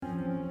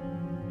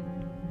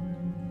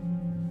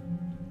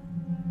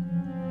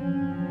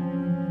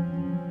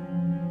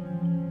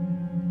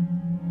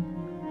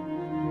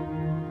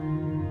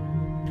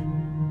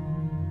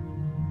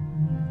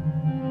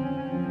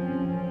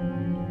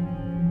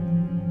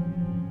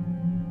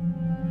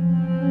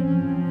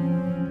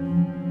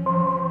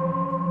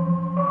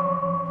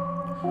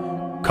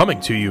Coming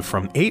to you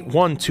from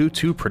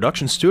 8122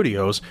 Production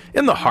Studios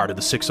in the heart of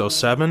the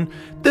 607,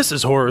 this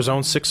is Horror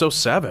Zone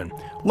 607.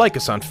 Like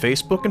us on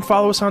Facebook and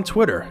follow us on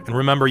Twitter. And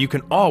remember, you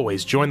can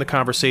always join the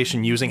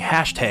conversation using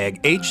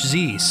hashtag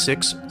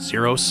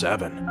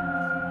HZ607.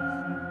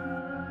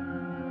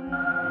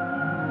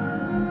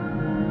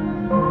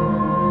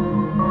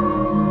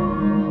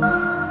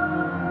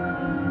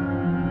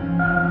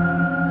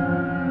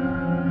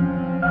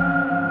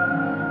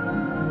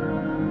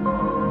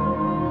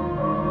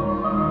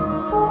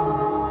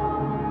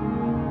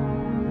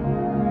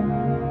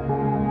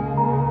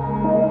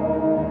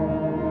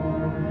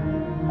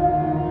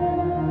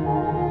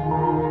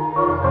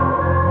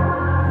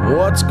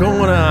 What's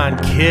going on,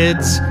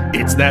 kids?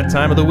 It's that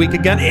time of the week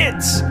again.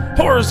 It's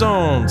Horror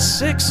Zone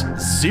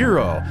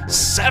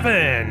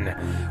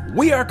 607.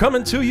 We are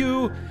coming to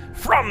you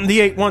from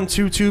the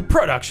 8122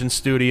 Production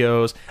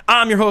Studios.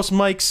 I'm your host,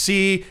 Mike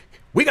C.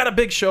 We got a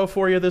big show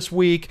for you this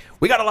week.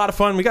 We got a lot of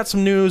fun. We got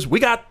some news. We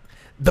got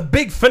the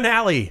big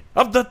finale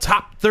of the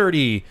top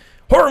 30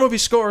 horror movie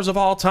scores of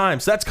all time.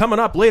 So that's coming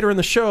up later in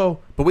the show,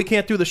 but we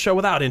can't do the show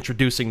without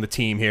introducing the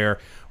team here.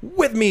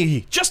 With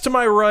me, just to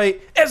my right,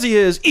 as he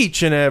is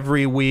each and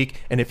every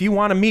week. And if you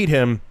want to meet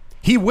him,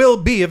 he will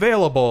be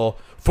available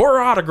for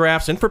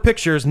autographs and for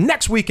pictures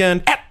next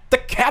weekend at the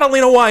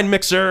Catalina Wine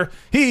Mixer.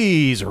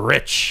 He's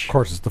Rich. Of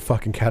course, it's the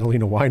fucking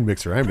Catalina Wine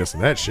Mixer. I'm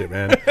missing that shit,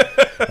 man.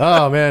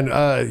 Oh, man.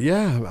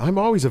 Yeah, I'm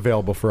always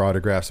available for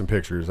autographs and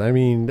pictures. I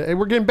mean,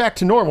 we're getting back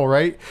to normal,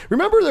 right?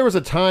 Remember there was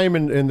a time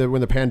when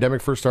the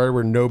pandemic first started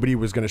where nobody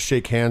was going to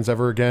shake hands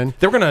ever again?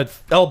 They were going to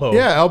elbow.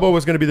 Yeah, elbow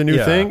was going to be the new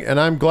thing. And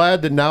I'm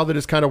glad that now that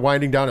it's kind of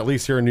winding down, at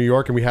least here in New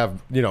York, and we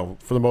have, you know,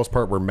 for the most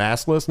part, we're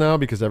maskless now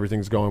because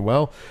everything's going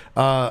well.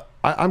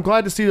 I'm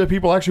glad to see that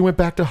people actually went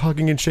back to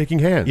hugging and shaking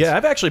hands. Yeah,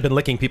 I've actually been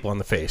licking people on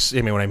the face.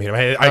 I mean, what I mean,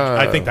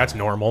 I think that's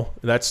normal.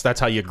 That's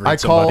how you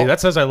greet somebody. That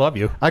says I love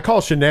you. I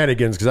call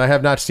shenanigans because I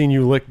have not seen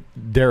you lick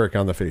Derek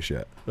on the face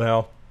yet.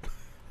 Well,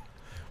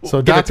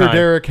 so Dr.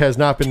 Derek has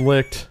not been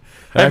licked.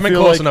 I haven't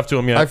been close enough to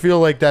him yet. I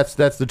feel like that's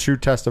the true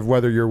test of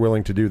whether you're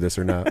willing to do this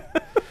or not.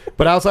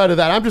 But outside of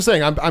that, I'm just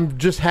saying, I'm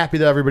just happy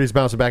that everybody's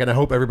bouncing back, and I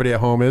hope everybody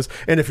at home is.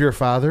 And if you're a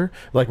father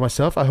like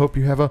myself, I hope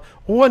you have a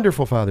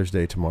wonderful Father's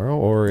Day tomorrow.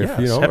 Or if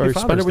or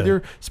spend it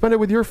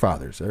with your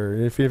fathers. Or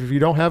if you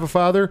don't have a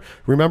father,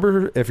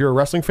 remember, if you're a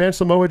wrestling fan,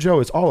 Samoa Joe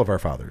is all of our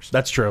fathers.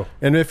 That's true.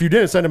 And if you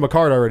didn't send him a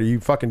card already,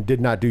 you fucking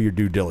did not do your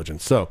due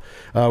diligence. So,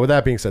 with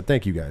that being said,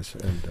 thank you guys.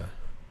 And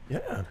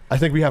yeah, I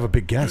think we have a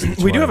big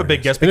guest. We do have a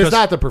big guest, because it's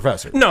not the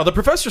professor. No, the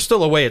professor's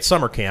still away at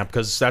summer camp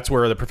because that's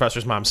where the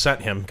professor's mom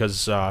sent him.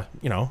 Because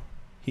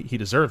he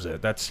deserves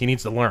it. He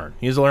needs to learn.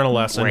 He needs to learn a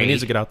lesson. He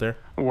needs to get out there.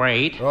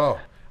 Wait. Oh,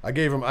 I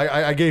gave him.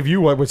 I gave you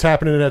what was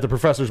happening at the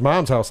professor's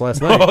mom's house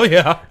last night. Oh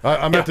yeah.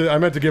 I meant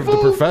to give the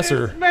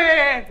professor.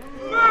 Man.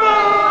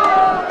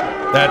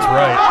 That's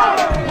right.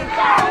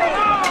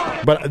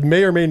 But it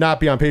may or may not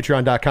be on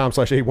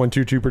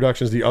patreon.com/8122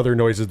 Productions. The other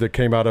noises that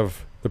came out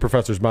of the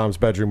professor's mom's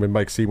bedroom when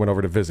Mike C went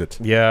over to visit.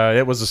 Yeah,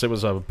 it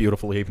was a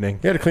beautiful evening.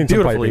 He had to clean some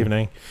beautiful piping.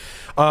 Evening.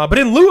 But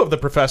in lieu of the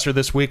professor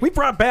this week, we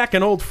brought back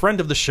an old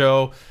friend of the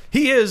show.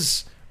 He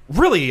is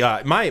really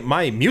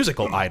my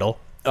musical idol.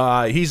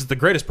 He's the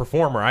greatest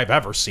performer I've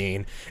ever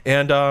seen,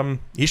 and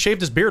he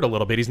shaved his beard a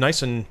little bit. He's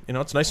nice and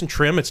it's nice and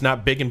trim. It's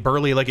not big and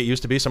burly like it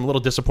used to be. So I'm a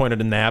little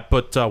disappointed in that.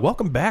 But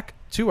welcome back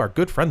to our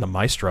good friend the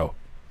Maestro.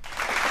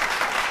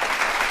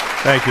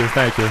 Thank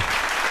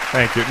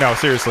you. No,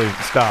 seriously,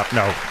 stop.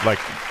 No,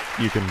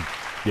 you can,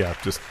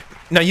 just.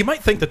 Now, you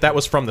might think that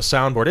was from the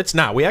soundboard. It's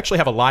not. We actually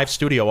have a live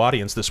studio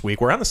audience this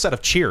week. We're on the set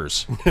of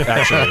Cheers,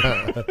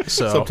 actually.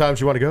 So sometimes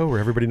you want to go where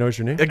everybody knows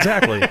your name.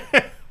 Exactly.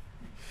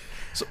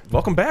 So,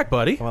 welcome back,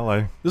 buddy.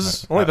 Well, this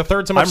is only the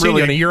third time I've seen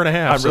you in a year and a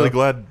half. I'm really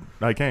glad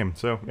I came.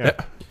 So yeah,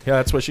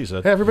 that's what she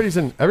said. Hey, everybody's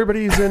in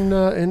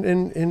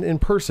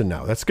person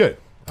now. That's good.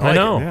 I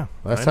know. Yeah,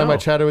 Last time I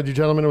chatted with you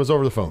gentlemen, it was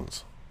over the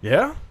phones.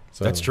 Yeah,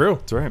 so, that's true.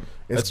 That's right.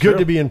 It's good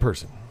to be in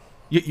person.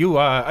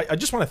 I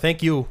just want to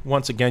thank you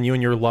once again. You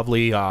and your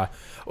lovely,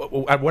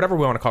 whatever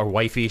we want to call her,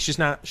 wifey. She's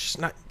not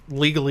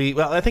legally.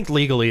 Well, I think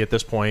legally at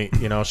this point,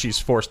 she's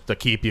forced to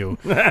keep you.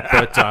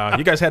 But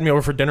you guys had me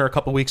over for dinner a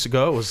couple weeks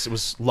ago. It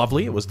was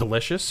lovely. It was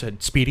delicious. Had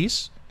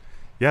Speedies.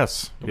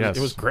 Yes. It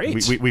was great.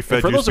 We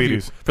fed you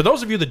Speedies. For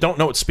those of you that don't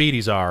know what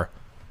Speedies are,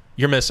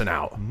 you're missing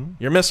out. Mm-hmm.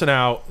 You're missing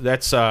out.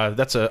 That's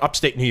a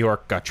upstate New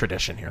York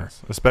tradition here.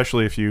 Yes.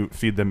 Especially if you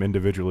feed them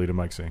individually to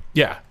Mike C.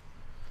 Yeah.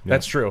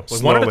 That's true.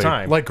 One at a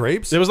time. Like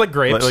grapes? It was like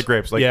grapes. Like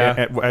grapes.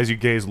 As you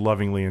gaze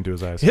lovingly into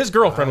his eyes. His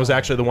girlfriend was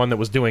actually the one that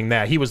was doing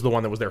that. He was the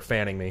one that was there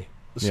fanning me.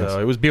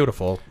 So It was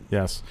beautiful.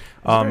 Yes.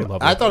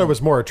 I thought it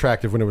was more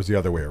attractive when it was the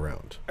other way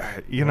around.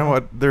 You know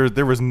what?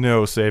 There was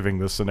no saving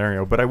this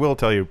scenario, but I will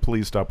tell you,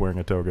 please stop wearing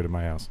a toga to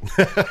my house.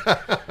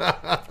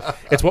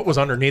 It's what was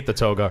underneath the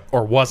toga,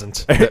 or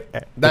wasn't.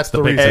 That's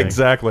the reason.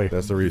 Exactly.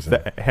 That's the reason.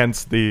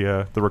 Hence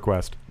the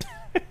request.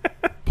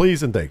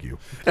 Please and thank you.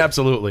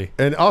 Absolutely.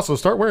 And also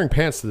start wearing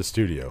pants to the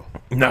studio.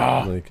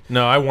 No,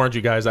 I warned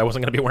you guys I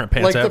wasn't going to be wearing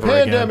pants Like ever the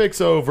again.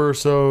 pandemic's over,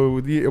 so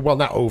well,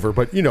 not over,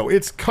 but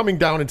it's coming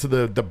down into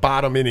the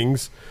bottom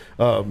innings.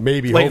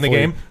 Maybe Late in the hopefully.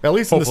 game? At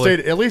least Hopefully.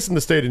 in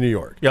the state of New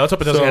York. Yeah, let's hope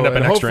it doesn't end up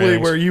in and extra hopefully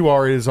innings. where you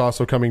are is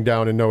also coming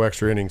down in no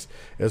extra innings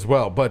as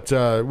well. But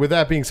with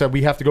that being said,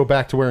 we have to go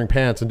back to wearing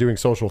pants and doing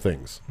social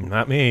things.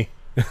 Not me.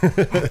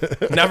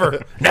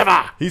 Never.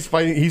 He's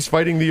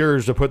fighting the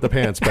urge to put the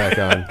pants back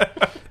on.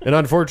 And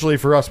unfortunately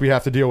for us, we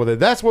have to deal with it.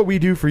 That's what we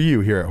do for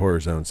you here at Horror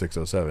Zone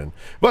 607.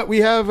 But we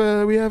have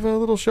a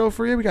little show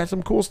for you. We got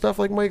some cool stuff,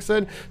 like Mike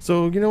said.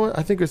 So you know what?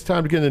 I think it's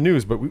time to get in the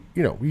news. But we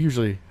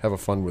usually have a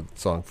fun with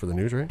song for the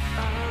news, right?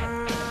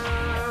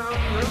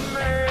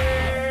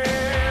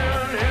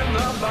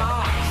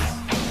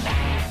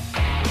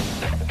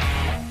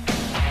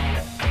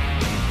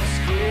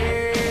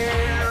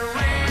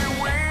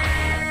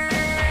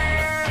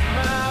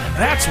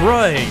 That's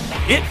right.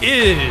 It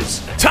is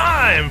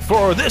time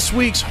for this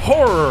week's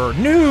horror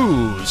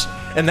news.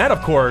 And that,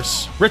 of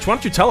course, Rich, why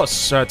don't you tell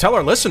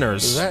our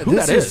listeners who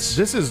that is?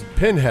 This is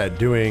Pinhead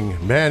doing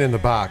Man in the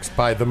Box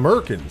by The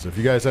Merkins. If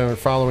you guys aren't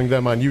following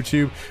them on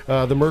YouTube,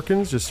 The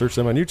Merkins, just search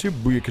them on YouTube.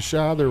 Booyah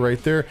Shah, they're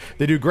right there.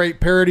 They do great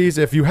parodies.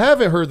 If you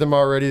haven't heard them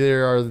already, they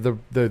are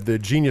the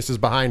geniuses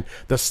behind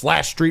the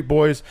Slash Street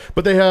Boys.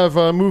 But they have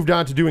moved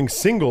on to doing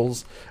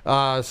singles.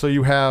 So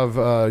you have,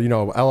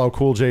 LL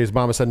Cool J's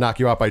Mama Said Knock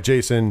You Out by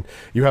Jason.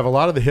 You have a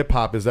lot of the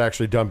hip-hop is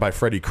actually done by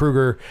Freddy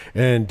Krueger.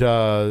 And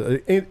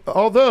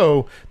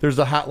although there's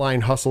a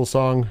Hotline Hustle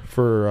song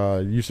for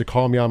Used to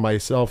Call Me on My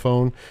Cell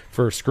Phone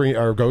for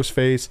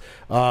Ghostface.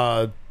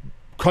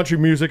 Country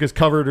music is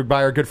covered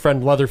by our good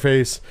friend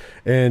Leatherface.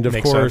 And of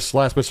Makes course, sense.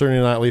 last but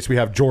certainly not least, we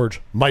have George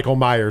Michael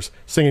Myers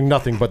singing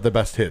nothing but the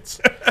best hits.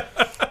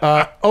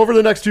 Over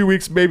the next few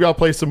weeks, maybe I'll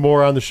play some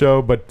more on the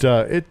show, but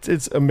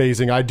it's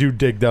amazing. I do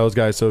dig those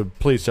guys, so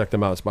please check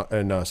them out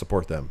and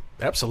support them.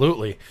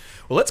 Absolutely.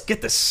 Well, let's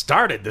get this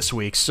started this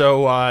week.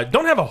 So,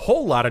 don't have a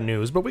whole lot of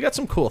news, but we got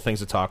some cool things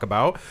to talk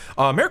about.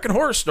 American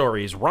Horror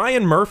Stories,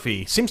 Ryan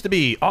Murphy seems to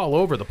be all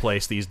over the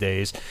place these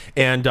days,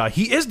 and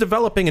he is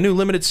developing a new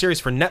limited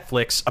series for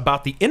Netflix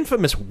about the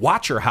infamous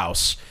Watcher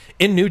House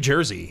in New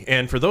Jersey.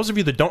 And for those of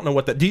you that don't know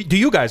do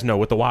you guys know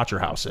what the Watcher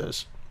House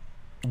is?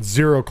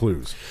 Zero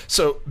clues.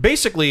 So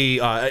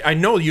basically, I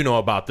know you know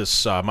about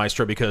this,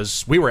 Maestro,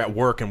 because we were at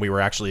work and we were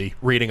actually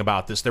reading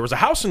about this. There was a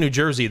house in New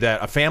Jersey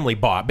that a family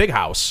bought, big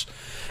house,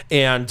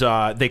 and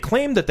they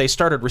claimed that they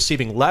started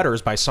receiving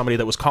letters by somebody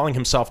that was calling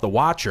himself the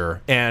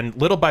Watcher, and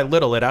little by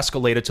little it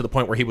escalated to the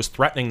point where he was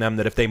threatening them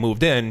that if they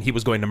moved in, he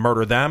was going to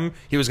murder them,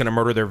 he was going to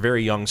murder their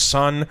very young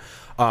son,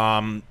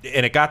 and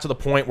it got to the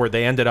point where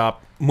they ended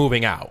up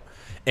moving out.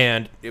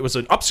 And it was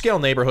an upscale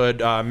neighborhood.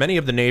 Many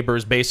of the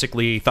neighbors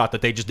basically thought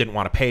that they just didn't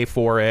want to pay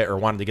for it or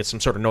wanted to get some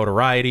sort of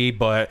notoriety,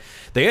 but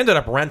they ended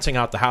up renting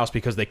out the house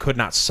because they could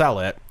not sell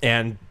it.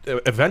 And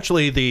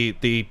eventually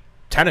the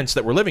tenants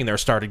that were living there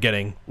started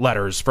getting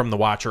letters from the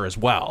Watcher as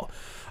well.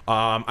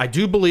 I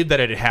do believe that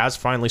it has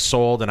finally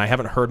sold, and I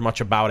haven't heard much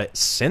about it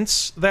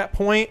since that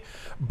point,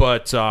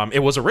 but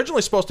it was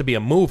originally supposed to be a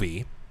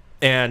movie.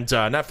 And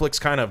Netflix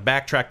kind of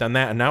backtracked on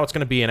that, and now it's going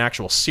to be an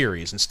actual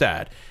series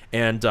instead.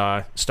 And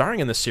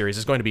starring in this series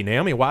is going to be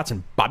Naomi Watts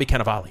and Bobby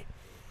Cannavale.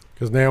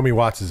 Because Naomi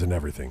Watts is in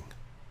everything.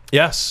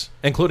 Yes,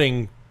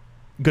 including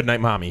Goodnight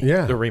Mommy,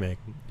 Yeah. the remake.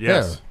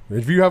 Yes. Yeah.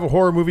 If you have a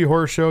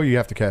horror show, you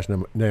have to cast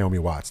Naomi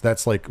Watts.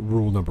 That's like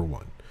rule number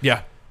one.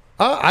 Yeah.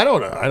 I don't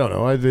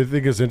know. I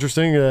think it's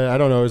interesting. I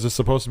don't know. Is this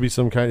supposed to be is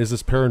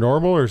this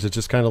paranormal, or is it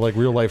just kind of like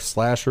real life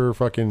slasher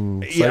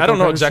fucking? Yeah, I don't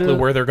know psycho exactly shit?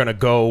 where they're going to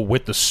go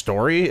with the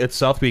story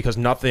itself because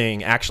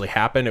nothing actually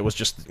happened. It was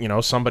just,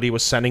 somebody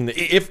was sending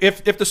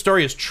if the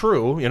story is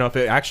true, if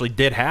it actually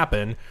did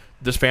happen,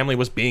 this family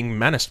was being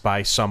menaced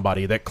by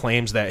somebody that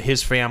claims that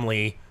his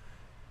family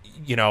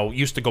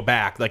used to go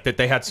back, like that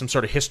they had some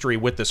sort of history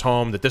with this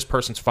home, that this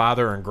person's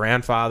father and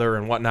grandfather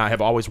and whatnot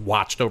have always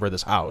watched over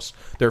this house.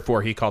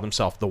 Therefore, he called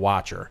himself the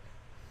Watcher.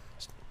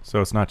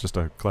 So it's not just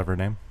a clever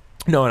name?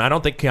 No, and I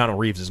don't think Keanu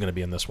Reeves is going to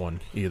be in this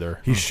one either.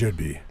 He should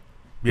be.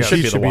 Yeah,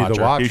 should be the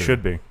Watcher. He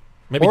should be.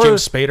 Maybe Or-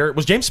 James Spader.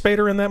 Was James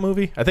Spader in that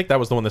movie? I think that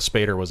was the one that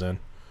Spader was in.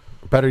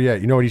 Better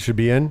yet, you know what he should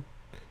be in?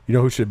 You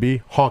know who should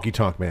be? Honky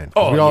Tonk Man. 'Cause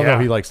Oh, we all yeah. know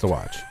he likes to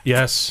watch.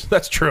 Yes,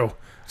 that's true.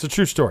 It's a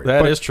true story.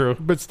 That That is is true.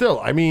 But still,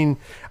 I mean,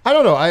 I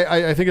don't know.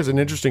 I think it's an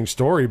interesting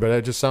story, but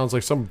it just sounds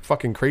like some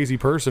fucking crazy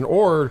person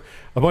or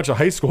a bunch of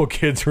high school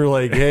kids who are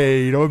like,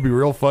 hey, it'd be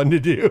real fun to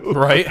do.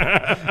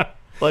 Right?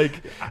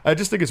 Like, I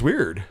just think it's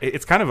weird.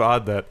 It's kind of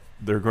odd that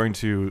they're going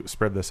to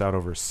spread this out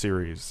over a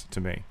series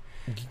to me.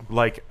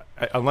 Like,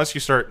 unless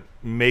you start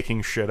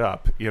making shit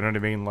up, you know what I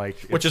mean? Like,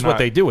 Which it's is what not-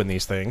 they do in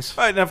these things.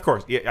 And of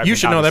course, yeah. I You mean,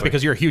 should know that obviously.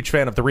 because you're a huge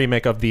fan of the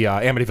remake of the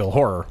Amityville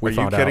Horror. We Are you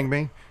found kidding out.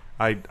 me?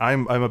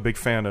 I'm a big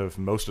fan of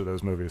most of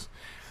those movies.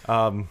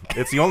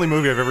 It's the only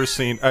movie I've ever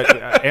seen.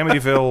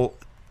 Amityville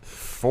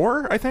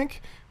 4, I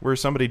think, where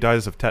somebody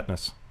dies of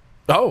tetanus.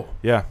 Oh,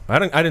 Yeah. I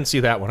didn't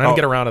see that one. I didn't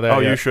get around to that. Oh,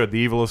 yet. you should. The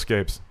Evil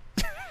Escapes.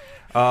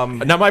 Now,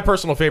 my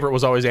personal favorite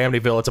was always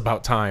Amityville. It's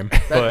About Time.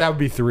 But That would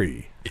be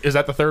 3. Is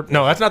that the third?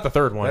 No, that's not the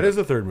third one. That is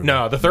the third movie.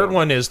 No, the third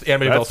one is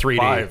Amityville That's 3D.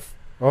 5.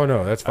 Oh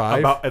no, that's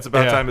 5. It's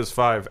about Yeah. time is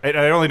 5. I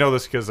only know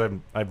this because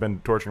I've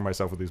been torturing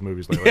myself with these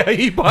movies lately. Yeah,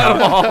 he bought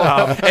them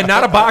all, and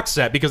not a box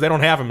set because they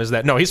don't have them. Is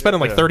that no? He's spending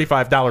like Yeah.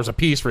 $35 a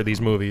piece for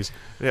these movies.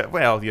 Yeah,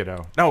 well,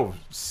 no,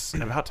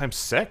 about time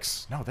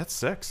 6. No, that's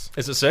 6.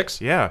 Is it 6?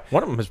 Yeah,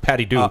 One of them is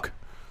Patty Duke.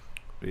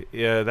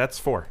 yeah, that's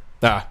 4.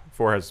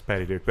 4 has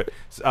Patty Duke, but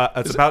it's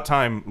about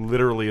time.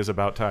 Literally, is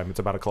about time. It's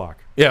about a clock.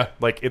 Yeah.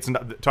 Like it's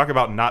not, talk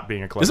about not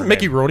being a clever. Isn't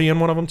Mickey name. Rooney in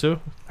one of them too?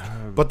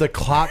 But the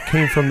clock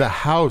came from the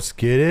house.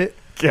 Get it?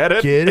 Get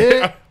it? Get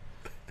it?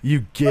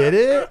 You get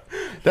it?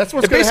 That's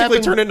what's It going to basically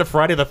happen. turned into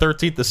Friday the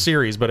 13th, the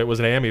series, but it was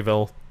an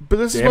Amityville. But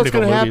this is the what's Amityville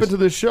going to happen movies. to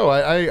this show.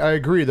 I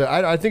agree that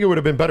I think it would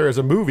have been better as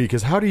a movie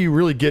because how do you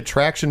really get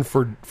traction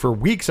for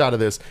weeks out of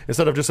this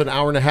instead of just an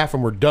hour and a half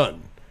and we're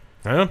done?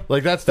 Yeah.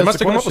 Like that's They must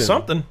the have come up with question.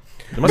 something.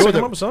 They You must know, have what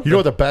come up with something. you know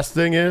what the best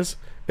thing is?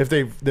 If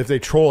they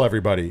troll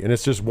everybody and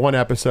it's just one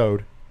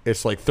episode,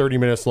 it's like 30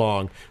 minutes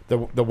long.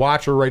 The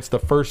watcher writes the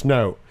first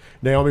note.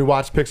 Naomi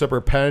Watts picks up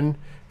her pen,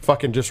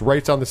 fucking just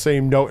writes on the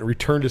same note and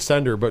return to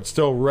sender, but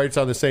still writes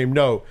on the same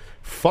note.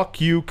 Fuck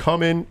you,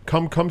 come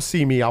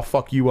see me, I'll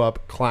fuck you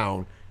up,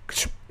 clown.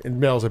 And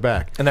mails it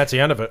back. And that's the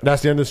end of it.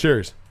 That's the end of the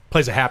series.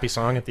 Plays a happy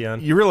song at the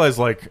end. You realize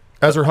like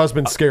As her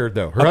husband's scared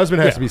though. Her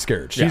husband has yeah. to be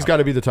scared. She's Yeah. got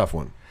to be the tough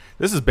one.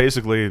 this is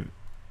basically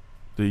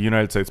the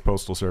United States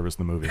Postal Service,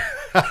 the movie.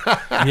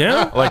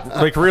 Yeah.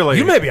 like really.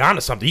 You may be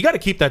onto something. You got to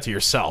keep that to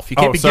yourself. You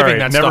can't be giving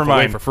that never stuff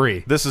mind. away for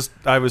free.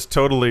 I was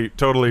totally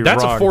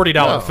That's wrong. a $40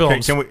 No.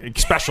 film Can we-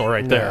 special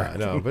right there. Yeah,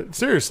 no, but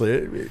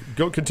seriously,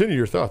 go continue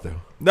your thought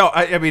though. No,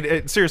 I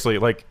mean seriously,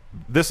 like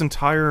this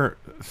entire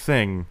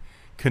thing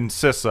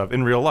consists of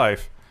in real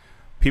life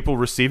people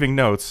receiving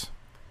notes,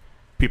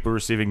 people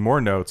receiving more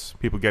notes,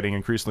 people getting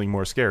increasingly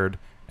more scared,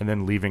 and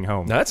then leaving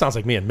home. Now, that sounds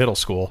like me in middle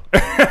school.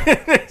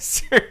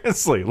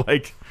 Seriously,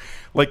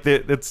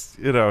 it's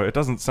it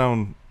doesn't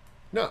sound.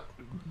 No.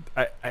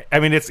 I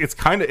mean it's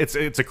kind of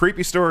it's a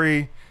creepy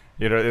story.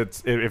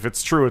 It's if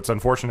it's true, it's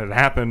unfortunate it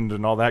happened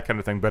and all that kind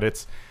of thing.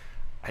 But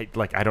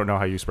I don't know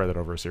how you spread that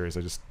over a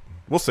series.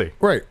 We'll see.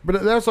 Right,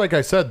 but that's like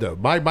I said though.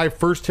 My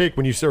first take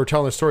when you were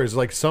telling the story is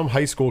like some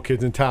high school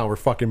kids in town were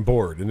fucking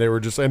bored, and they were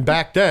just. And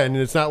back then,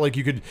 it's not like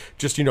you could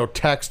just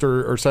text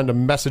or send a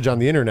message on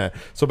the internet.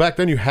 So back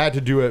then, you had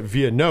to do it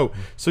via note.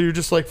 So you're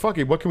just like, fuck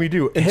it, what can we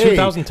do? In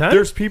 2010?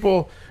 there's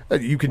people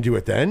you can do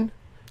it then.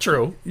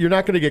 True. You're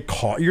not going to get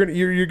caught. You're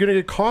going to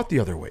get caught the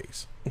other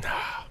ways.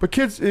 But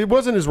kids, it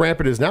wasn't as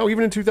rampant as now.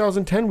 Even in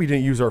 2010, we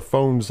didn't use our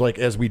phones like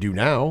as we do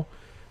now.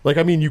 Like,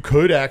 I mean, you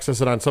could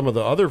access it on some of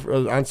the other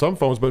on some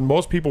phones, but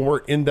most people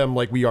weren't in them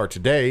like we are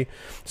today.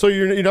 So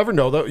you never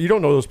know that you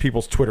don't know those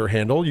people's Twitter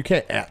handle. You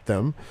can't at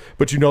them,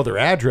 but you know their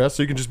address,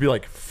 so you can just be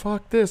like,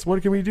 "Fuck this!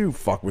 What can we do?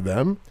 Fuck with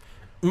them."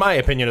 My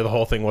opinion of the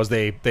whole thing was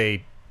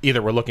they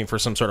either were looking for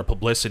some sort of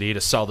publicity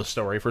to sell the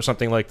story for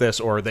something like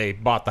this, or they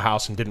bought the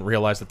house and didn't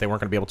realize that they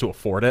weren't going to be able to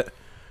afford it.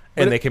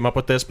 And they came up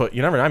with this, but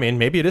you never know. I mean,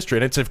 maybe it is true.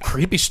 And it's a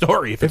creepy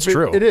story if it's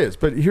true. It is.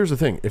 But here's the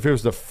thing: if it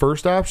was the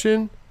first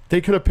option, they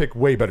could have picked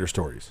way better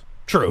stories.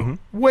 True.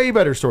 Way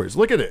better stories.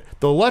 Look at it.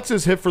 The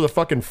Lutzes hit for the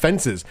fucking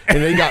fences,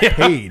 and they got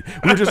paid.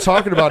 We were just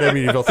talking about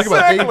Amityville. Think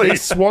about it. They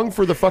swung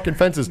for the fucking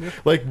fences.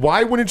 Like,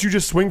 why wouldn't you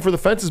just swing for the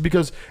fences?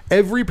 Because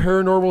every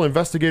paranormal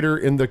investigator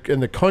in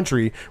the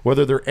country,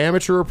 whether they're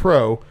amateur or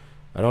pro,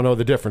 I don't know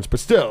the difference, but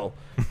still,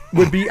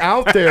 would be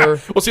out there.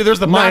 Well, see, there's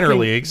the minor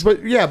knocking- leagues.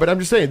 But yeah, but I'm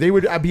just saying, they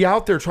would be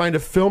out there trying to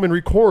film and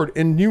record,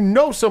 and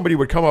somebody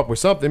would come up with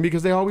something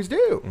because they always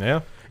do.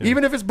 Yeah.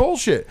 Even if it's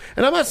bullshit.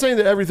 And I'm not saying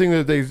that everything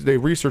that they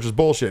research is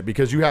bullshit,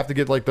 because you have to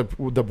get like the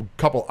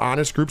couple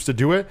honest groups to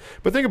do it.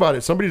 But think about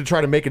it. Somebody to try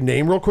to make a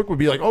name real quick would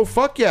be like, oh,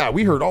 fuck yeah,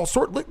 we heard all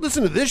sort.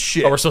 Listen to this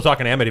shit. Oh, we're still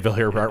talking Amityville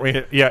here, aren't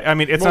we? Yeah, I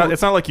mean it's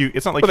not like you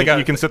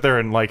can sit there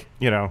and No,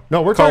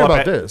 we're call talking up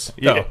about this.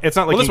 Yeah, No. it's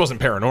not like this you-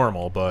 wasn't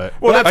paranormal, but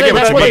Well, But I I'm saying get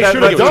that's what what you- they but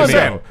should that- have that's what done.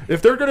 you're saying.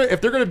 Though.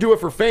 If they're gonna do it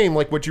for fame,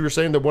 like what you were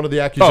saying, that one of the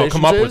accusations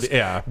come up is, with-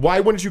 yeah. why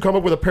wouldn't you come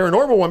up with a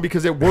paranormal one?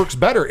 Because it works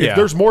better if Yeah.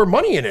 there's more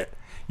money in it.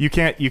 You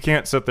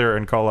can't sit there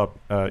and call up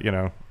Ed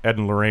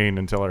and Lorraine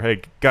and tell her,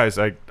 hey guys,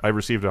 I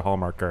received a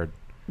Hallmark card.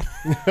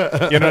 You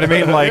know what I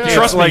mean? Like it's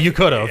trust me, like you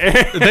could have.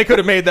 They could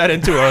have made that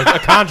into a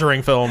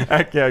Conjuring film.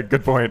 yeah,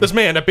 good point. This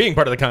may end up being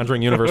part of the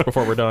Conjuring universe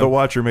before we're done. The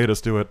Watcher made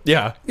us do it.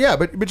 Yeah. Yeah,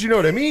 but you know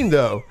what I mean,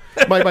 though.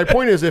 My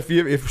point is,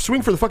 if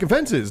swing for the fucking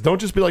fences, don't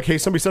just be like, hey,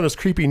 somebody sent us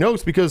creepy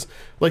notes, because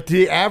like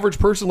the average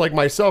person like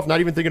myself, not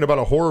even thinking about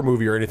a horror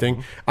movie or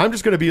anything, I'm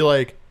just gonna be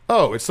like,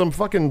 oh, it's some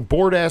fucking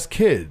bored ass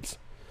kids.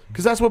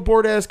 Because that's what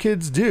bored ass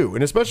kids do.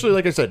 And especially,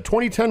 like I said,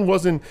 2010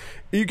 wasn't.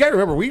 You got to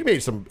remember, we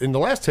made in the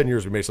last 10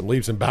 years, we made some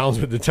leaps and bounds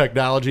with the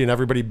technology and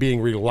everybody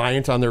being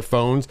reliant on their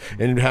phones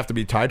and have to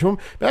be tied to them.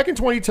 Back in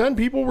 2010,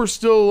 people were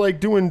still like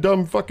doing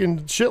dumb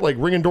fucking shit like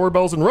ringing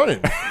doorbells and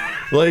running.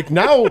 Like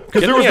now,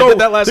 because there was I no. did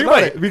that last think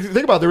about night. it.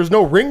 Think about it, there was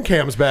no ring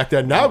cams back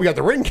then. Now we got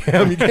the ring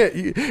cam. You can't.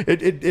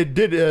 It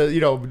did.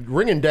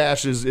 Ring and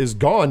dash is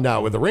gone now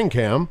with the ring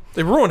cam.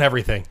 They ruin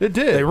everything. It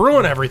did. They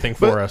ruin everything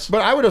for us.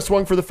 But I would have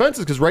swung for the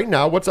fences, because right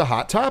now, what's a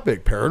hot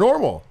topic,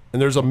 paranormal.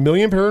 And there's a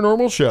million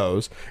paranormal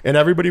shows, and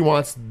everybody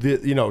wants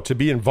to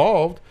be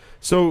involved.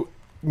 So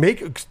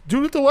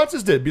do what the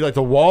Lutzes did. Be like,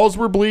 the walls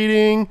were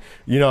bleeding.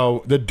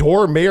 The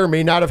door may or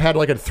may not have had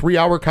like a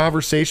 3-hour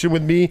conversation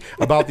with me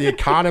about the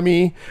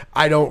economy.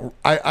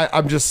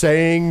 I'm just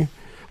saying,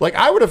 like,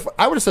 I would have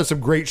said some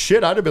great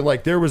shit. I'd have been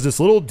like, there was this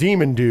little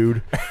demon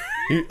dude,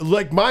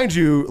 mind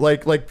you,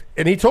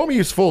 and he told me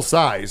he's full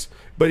size,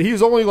 but he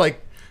was only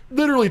like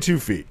literally 2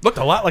 feet. Looked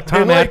a lot like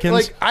Tom and Atkins.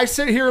 Like I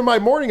sit here in my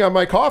morning on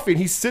my coffee, and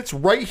he sits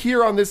right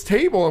here on this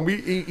table, and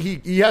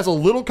he has a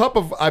little cup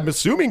of, I'm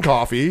assuming,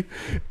 coffee,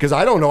 because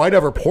I don't know, I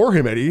never pour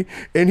him any,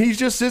 and he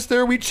just sits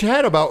there. We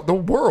chat about the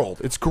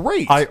world. It's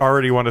great. I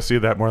already want to see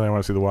that more than I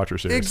want to see the Watcher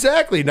series.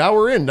 Exactly. Now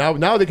we're in.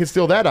 Now they can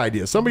steal that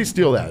idea. Somebody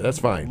steal that. That's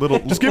fine.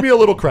 Just give me a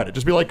little credit.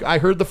 Just be like, I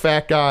heard the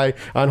fat guy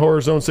on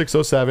Horror Zone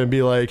 607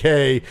 be like,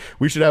 hey,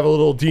 we should have a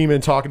little demon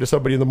talking to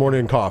somebody in the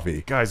morning in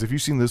coffee. Guys, have you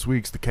seen this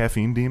week's The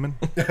Caffeine Demon?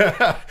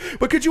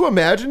 But could you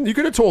imagine? You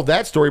could have told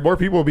that story. More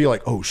people would be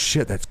like, oh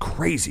shit, that's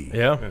crazy.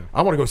 Yeah.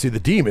 I want to go see the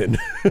demon.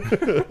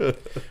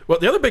 Well,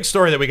 the other big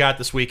story that we got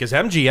this week is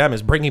MGM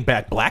is bringing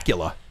back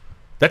Blackula.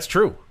 That's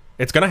true.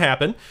 It's going to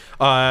happen.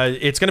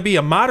 It's going to be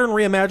a modern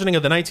reimagining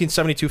of the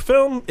 1972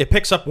 film. It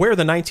picks up where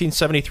the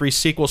 1973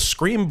 sequel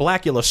Scream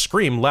Blackula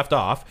Scream left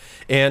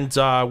off, and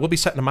will be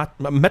set in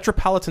a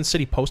metropolitan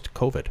city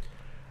post-COVID.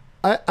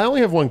 I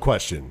only have one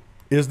question.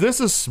 Is this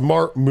a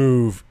smart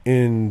move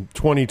in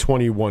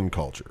 2021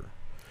 culture?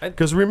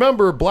 Because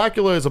remember,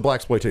 Blackula is a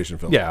blaxploitation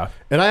film. Yeah.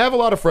 And I have a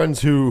lot of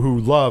friends who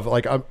love,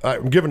 like,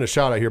 I'm giving a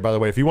shout out here, by the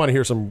way, if you want to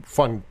hear some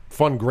fun,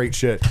 great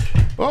shit.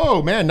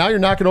 Oh, man, now you're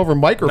knocking over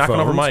microphones.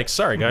 Knocking over mics.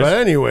 Sorry, guys. But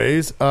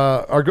anyways,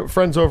 our good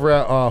friends over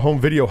at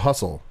Home Video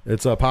Hustle.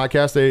 It's a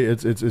podcast.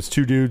 It's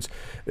 2 dudes,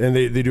 and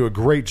they do a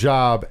great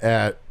job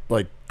at,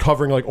 like,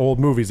 covering, like, old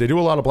movies. They do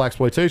a lot of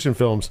blaxploitation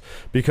films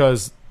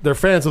because they're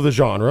fans of the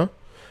genre.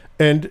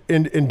 And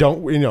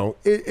don't,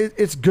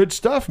 it's good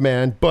stuff,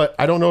 man, but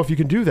I don't know if you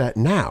can do that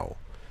now.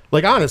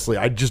 Like, honestly,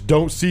 I just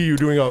don't see you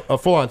doing a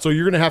full on. So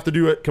you're going to have to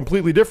do it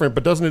completely different,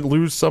 but doesn't it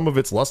lose some of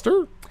its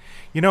luster?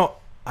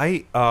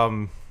 I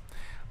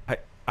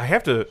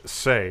have to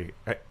say,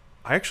 I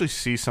actually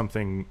see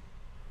something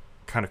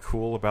kind of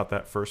cool about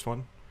that first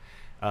one,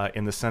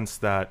 in the sense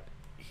that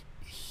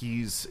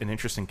he's an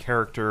interesting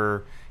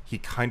character. He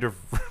kind of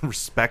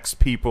respects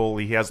people.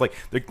 He has, like,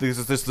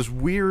 there's this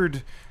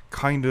weird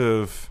kind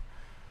of,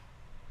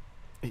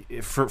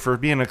 for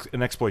being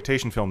an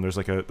exploitation film, there's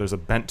a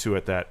bent to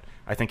it that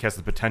I think has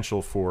the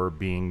potential for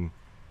being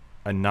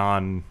a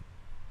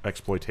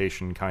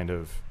non-exploitation kind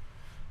of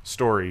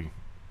story.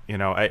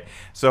 I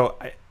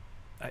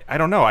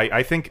don't know.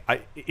 I think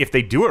if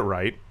they do it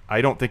right, I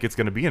don't think it's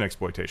going to be an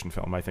exploitation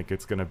film. I think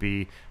it's going to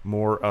be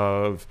more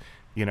of,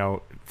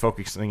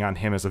 focusing on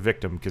him as a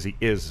victim, because he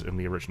is in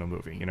the original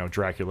movie.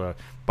 Dracula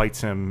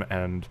bites him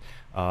and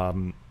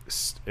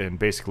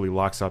basically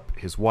locks up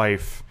his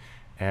wife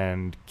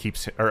and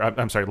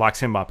locks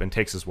him up and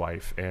takes his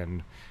wife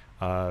and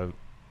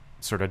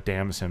sort of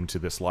damns him to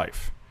this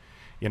life.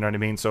 You know what I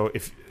mean? So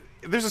if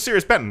there's a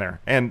serious bent in there,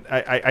 and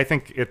I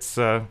think it's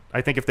I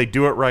think if they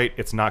do it right,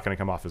 it's not going to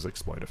come off as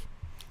exploitive.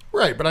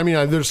 Right, but I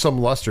mean, there's some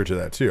luster to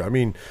that too. I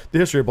mean, the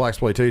history of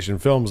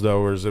blaxploitation films,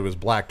 though, is it was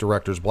black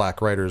directors,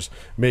 black writers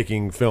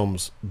making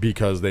films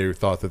because they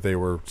thought that they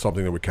were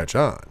something that would catch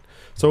on.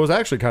 So it was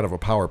actually kind of a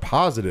power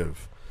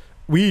positive.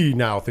 We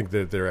now think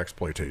that they're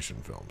exploitation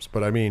films,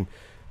 but I mean,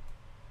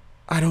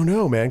 I don't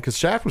know, man, because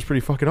Shaft was pretty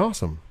fucking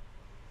awesome.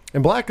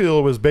 And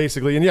Blackula was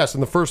basically, and yes,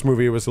 in the first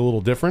movie it was a little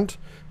different,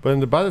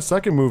 but by the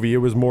second movie it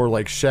was more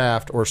like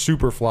Shaft or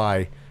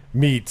Superfly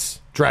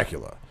meets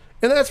Dracula.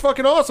 And that's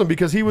fucking awesome,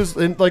 because he was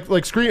in,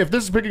 like Scream. If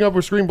this is picking up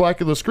where Scream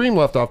Blackula Scream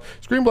left off,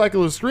 Scream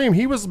Blackula Scream,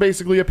 he was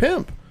basically a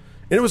pimp.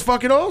 And it was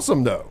fucking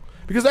awesome, though,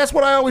 because that's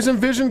what I always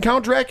envisioned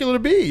Count Dracula to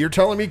be. You're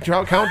telling me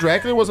Count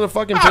Dracula wasn't a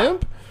fucking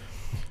pimp?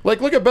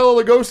 Like, look at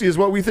Bela Lugosi is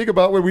what we think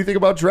about when we think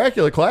about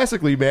Dracula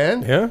classically,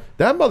 man. Yeah.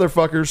 That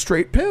motherfucker's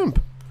straight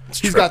pimp.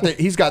 He's got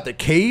the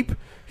cape.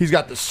 He's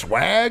got the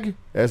swag,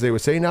 as they would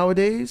say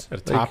nowadays. Got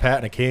a top hat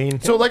and a cane.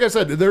 So, like I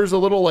said, there's a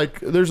little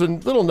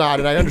nod,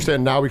 and I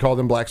understand now we call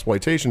them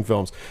blaxploitation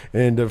films.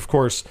 And of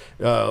course,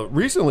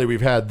 recently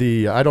we've had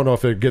I don't know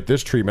if it'll get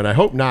this treatment. I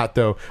hope not,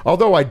 though.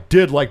 Although I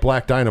did like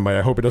Black Dynamite,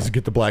 I hope it doesn't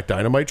get the Black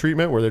Dynamite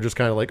treatment, where they're just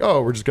kind of like,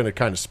 oh, we're just going to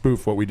kind of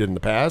spoof what we did in the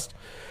past.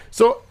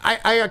 So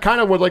I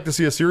kind of would like to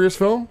see a serious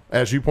film,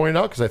 as you pointed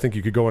out, because I think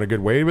you could go in a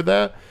good way with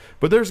that.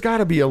 But there's got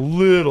to be a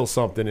little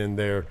something in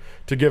there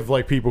to give,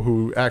 like, people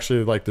who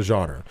actually like the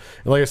genre.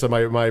 And like I said,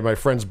 my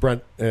friend's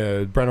Brent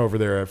over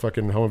there at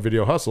fucking Home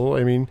Video Hustle.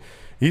 I mean,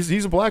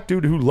 he's a black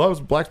dude who loves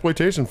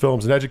blaxploitation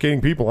films and educating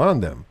people on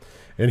them.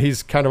 And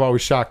he's kind of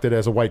always shocked that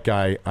as a white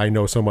guy, I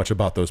know so much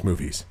about those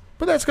movies.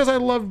 But that's because I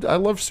love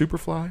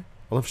Superfly.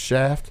 I love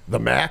Shaft. The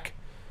Mac.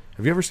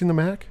 Have you ever seen The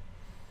Mac?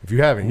 If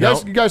you haven't,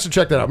 you guys should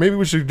check that out. Maybe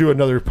we should do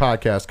another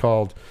podcast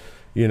called,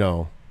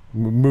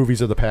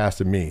 Movies of the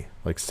Past and Me,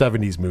 like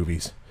 70s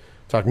movies.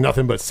 Talk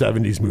nothing but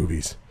 70s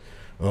movies.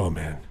 Oh,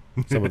 man.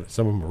 Some of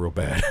them are real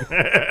bad.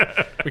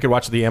 We could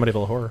watch the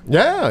Amityville Horror.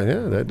 Yeah,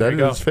 that you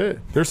go. does fit.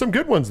 There's some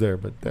good ones there,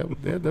 but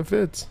that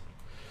fits.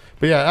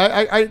 But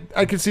yeah,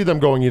 I could see them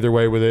going either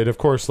way with it. Of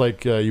course,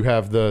 like you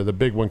have the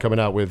big one coming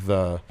out with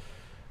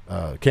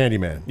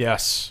Candyman.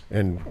 Yes.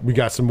 And we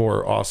got some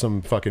more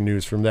awesome fucking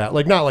news from that.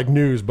 Like, not like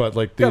news, but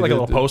like Got like a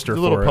little poster the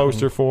little for it.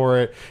 poster for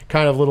it.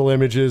 Kind of little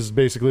images.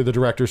 Basically, the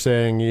director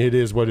saying it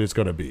is what it's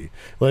going to be.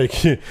 Like,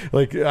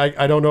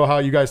 I don't know how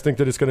you guys think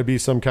that it's going to be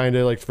some kind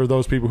of, like, for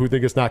those people who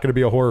think it's not going to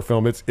be a horror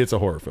film, it's a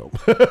horror film.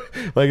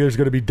 Like, there's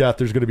going to be death,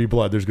 there's going to be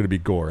blood, there's going to be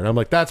gore. And I'm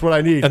like, that's what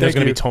I need. And there's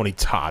Thank going to you. be Tony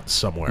Todd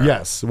somewhere.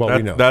 Yes, well,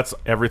 we know. That's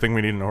everything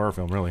we need in a horror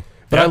film, really.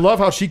 But I love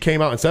how she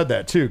came out and said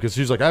that too, because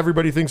she's like,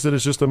 everybody thinks that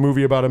it's just a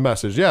movie about a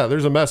message. Yeah,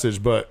 there's a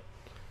message, but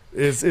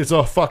it's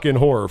a fucking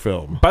horror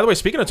film. By the way,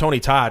 speaking of Tony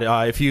Todd,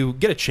 if you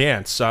get a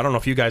chance, I don't know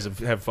if you guys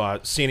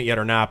have seen it yet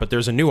or not, but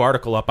there's a new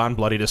article up on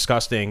Bloody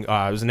Disgusting. It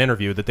was an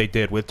interview that they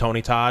did with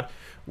Tony Todd.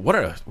 What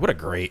a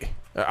great...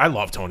 I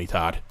love Tony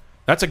Todd.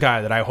 That's a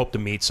guy that I hope to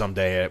meet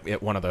someday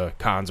at one of the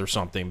cons or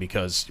something,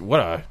 because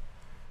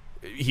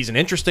he's an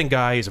interesting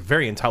guy. He's a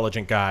very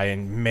intelligent guy,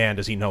 and man,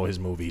 does he know his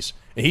movies.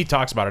 And he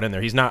talks about it in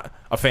there. He's not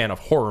a fan of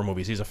horror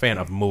movies. He's a fan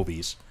of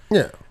movies.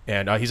 Yeah.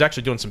 And he's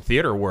actually doing some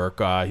theater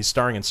work. He's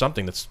starring in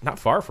something that's not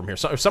far from here,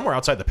 somewhere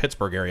outside the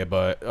Pittsburgh area,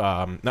 but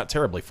not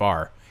terribly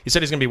far. He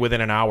said he's going to be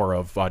within an hour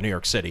of New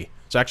York City.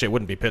 So actually, it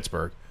wouldn't be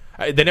Pittsburgh.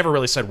 They never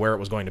really said where it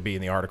was going to be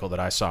in the article that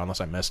I saw,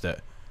 unless I missed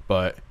it.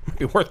 But it'd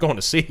be worth going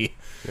to see.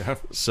 Yeah.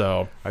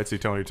 So I'd see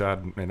Tony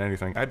Todd in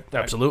anything.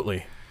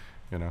 absolutely.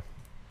 You know.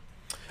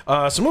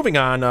 So moving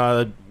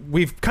on,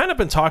 we've kind of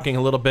been talking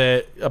a little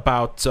bit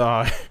about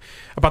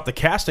the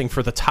casting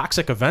for the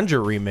Toxic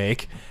Avenger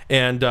remake,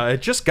 and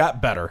it just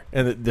got better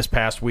this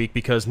past week,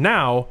 because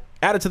now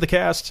added to the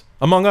cast,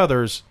 among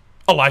others,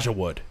 Elijah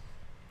Wood.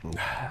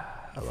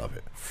 I love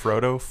it.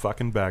 Frodo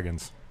fucking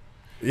Baggins.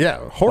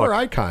 Yeah, horror Look,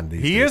 icon.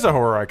 He is a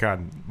horror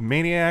icon.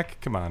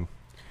 Maniac. Come on.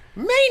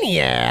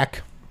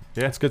 Maniac.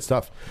 Yeah. That's good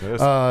stuff. It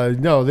is.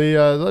 No,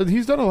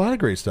 he's done a lot of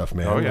great stuff,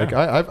 man. Oh, yeah.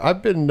 Like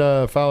I've been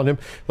following him.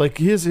 Like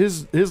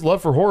his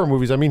love for horror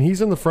movies. I mean, he's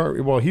in the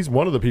front. Well, he's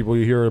one of the people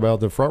you hear about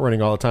the front running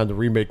all the time to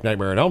remake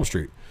Nightmare on Elm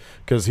Street,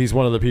 because he's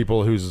one of the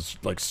people who's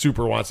like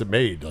super wants it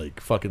made.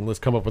 Like, fucking, let's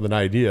come up with an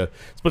idea.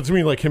 But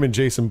between like him and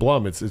Jason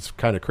Blum, it's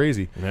kind of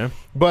crazy. Yeah.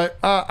 But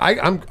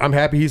I'm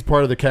happy he's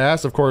part of the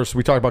cast. Of course,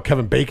 we talked about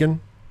Kevin Bacon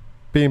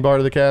being part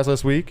of the cast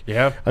last week.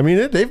 Yeah. I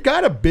mean, they've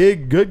got a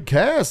big, good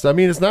cast. I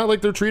mean, it's not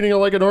like they're treating it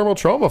like a normal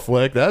trauma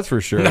flick, that's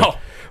for sure. No.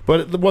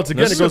 But once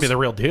again, This is going to be the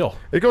real deal.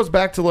 it goes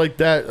back to like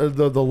that,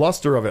 the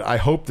luster of it. I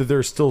hope that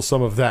there's still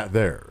some of that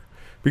there.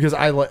 Because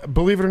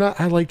believe it or not,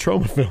 I like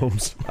trauma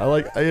films. I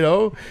like,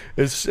 So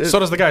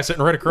does the guy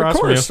sitting right across of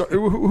course, from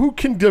you. who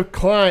can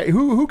decline?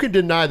 Who can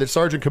deny that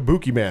Sergeant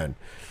Kabuki Man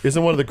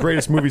isn't one of the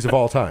greatest movies of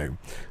all time?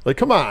 Like,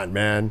 come on,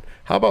 man.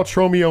 How about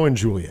Tromeo and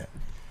Juliet?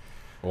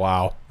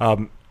 Wow.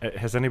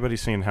 Has anybody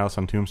seen House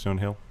on Tombstone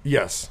Hill?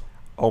 Yes.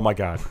 Oh my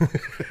god.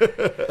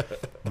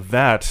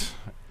 That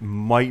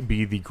might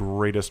be the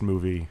greatest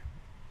movie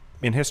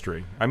in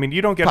history. I mean,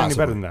 you don't get any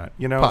better than that.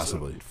 You know,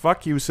 Possibly.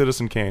 Fuck you,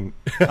 Citizen Kane.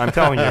 I'm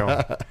telling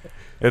you,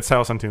 it's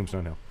House on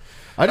Tombstone Hill.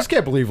 I just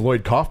can't believe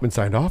Lloyd Kaufman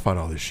signed off on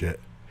all this shit.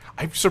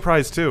 I'm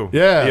surprised too.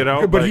 Yeah, you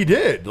know, but he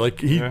did.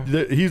 Like Yeah.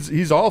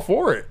 he's all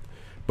for it.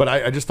 But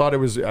I just thought it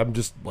was. I'm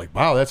just like,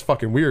 wow, that's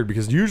fucking weird,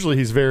 because usually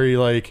he's very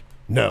like,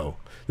 no,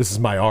 this is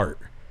my art.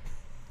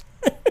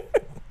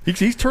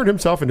 He's turned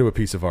himself into a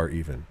piece of art,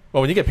 even.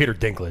 Well, when you get Peter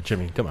Dinklage, I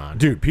mean, come on.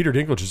 Dude, Peter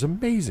Dinklage is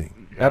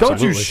amazing.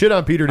 Absolutely. Don't you shit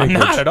on Peter Dinklage. I'm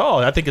not at all.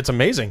 I think it's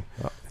amazing.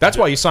 That's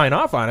why you sign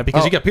off on it,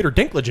 because you get Peter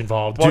Dinklage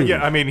involved. Well, Dude.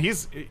 yeah. I mean,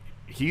 he's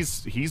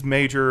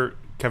major.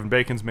 Kevin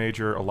Bacon's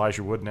major.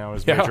 Elijah Wood now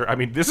is Yeah. major. I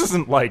mean, this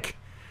isn't like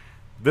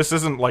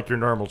your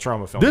normal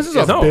trauma film. This is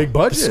a big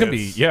budget. This is going to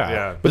be,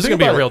 Yeah. This is going to think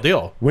be a about real it.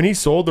 deal. When he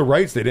sold the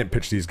rights, they didn't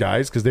pitch these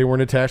guys because they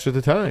weren't attached at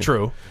the time.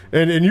 True.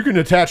 And you can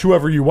attach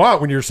whoever you want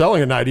when you're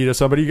selling an idea to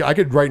somebody. I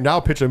could right now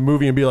pitch a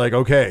movie and be like,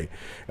 okay,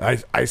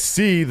 I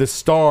see the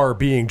star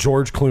being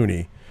George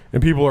Clooney.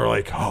 And people are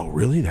like, oh,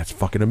 really? That's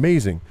fucking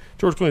amazing.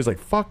 George Clooney's like,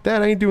 fuck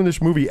that. I ain't doing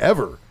this movie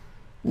ever.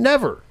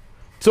 Never.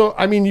 So,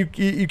 I mean, you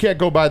can't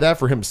go by that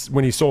for him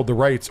when he sold the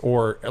rights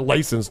or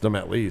licensed them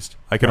at least.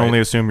 I can only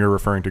assume you're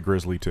referring to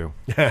Grizzly 2.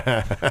 But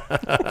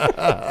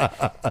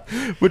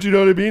you know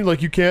what I mean?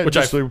 Like, you can't Which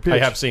just I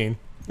pitch. have seen.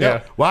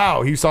 Yeah.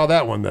 Wow, he saw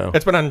that one, though.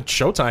 It's been on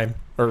Showtime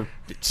or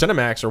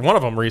Cinemax or one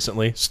of them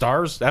recently.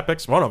 Stars,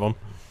 Epix, one of them.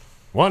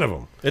 One of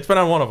them. It's been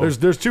on one of them.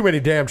 There's too many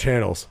damn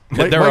channels.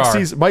 There are.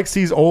 Mike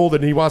sees old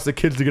and he wants the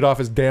kids to get off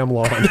his damn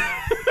lawn.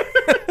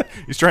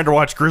 He's trying to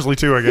watch Grizzly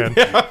 2 again.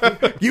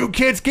 You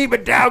kids keep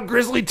it down.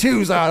 Grizzly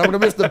 2's on. I'm going to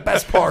miss the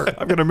best part.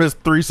 I'm gonna miss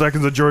 3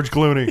 seconds of George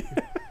Clooney.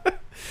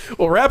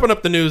 Well, wrapping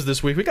up the news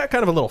this week, we got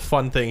kind of a little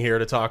fun thing here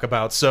to talk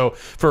about. So,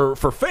 for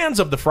fans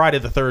of the Friday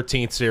the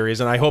 13th series,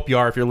 and I hope you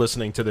are if you're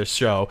listening to this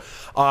show,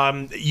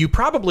 you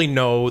probably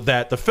know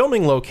that the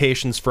filming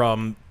locations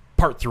from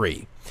Part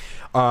 3,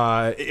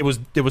 it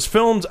was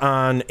filmed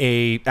on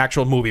a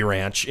actual movie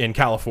ranch in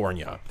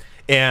California,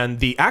 and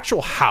the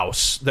actual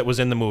house that was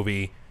in the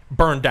movie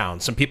burned down.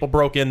 Some people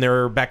broke in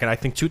there back in, I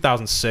think,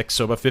 2006,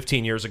 so about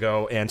 15 years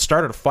ago, and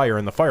started a fire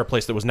in the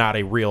fireplace that was not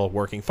a real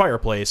working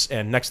fireplace.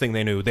 And next thing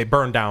they knew, they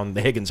burned down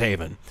the Higgins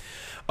Haven.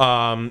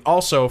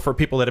 Also, for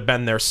people that have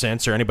been there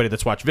since, or anybody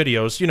that's watched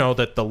videos, you know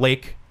that the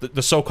lake,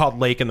 the so-called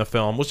lake in the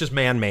film, was just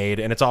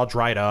man-made, and it's all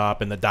dried up,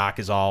 and the dock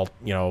is all,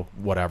 you know,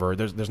 whatever.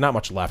 There's not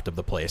much left of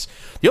the place.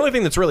 The only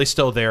thing that's really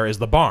still there is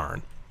the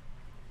barn.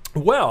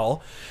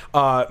 Well,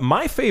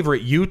 my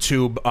favorite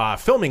YouTube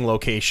filming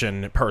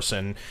location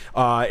person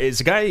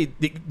is a guy.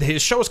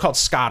 His show is called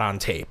Scott on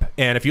Tape,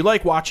 and if you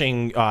like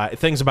watching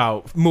things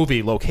about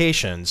movie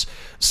locations,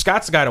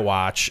 Scott's the guy to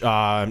watch.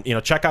 You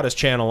know, check out his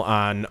channel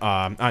on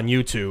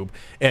YouTube.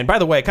 And by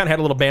the way, I kind of had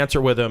a little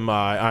banter with him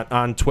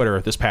on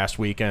Twitter this past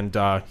week, and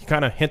he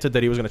kind of hinted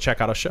that he was going to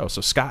check out a show. So,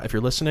 Scott, if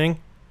you're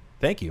listening,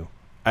 thank you.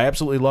 I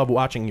absolutely love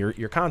watching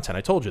your content.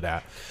 I told you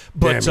that.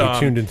 But Damn, you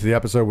tuned into the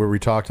episode where we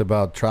talked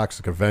about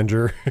Toxic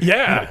Avenger.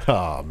 Yeah.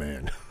 Oh,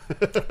 man.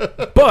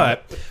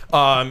 But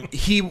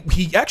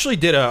he actually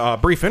did a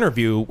brief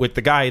interview with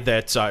the guy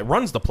that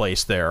runs the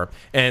place there,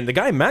 and the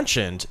guy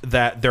mentioned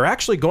that they're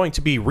actually going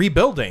to be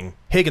rebuilding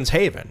Higgins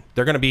Haven.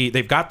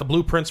 They've got the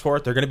blueprints for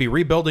it. They're going to be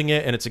rebuilding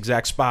it in its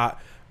exact spot.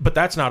 But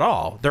that's not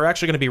all. They're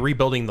actually going to be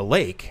rebuilding the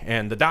lake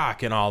and the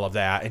dock and all of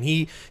that. And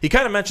he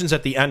kind of mentions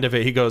at the end of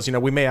it, he goes, you know,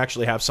 we may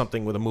actually have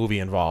something with a movie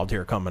involved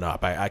here coming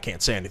up. I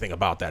can't say anything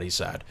about that, he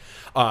said.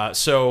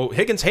 So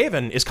Higgins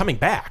Haven is coming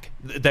back.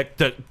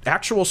 The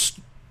actual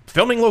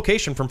filming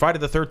location from Friday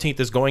the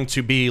 13th is going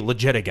to be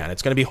legit again.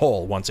 It's going to be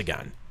whole once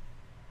again.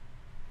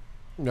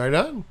 Right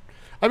on.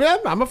 I mean,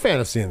 I'm a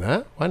fan of seeing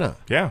that. Why not?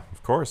 Yeah,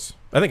 of course.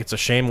 I think it's a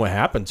shame what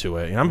happened to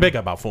it. And I'm big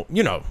about,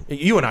 you know,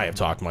 you and I have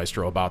talked,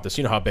 Maestro, about this.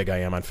 You know how big I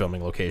am on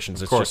filming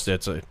locations. It's just,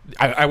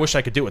 I wish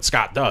I could do what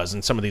Scott does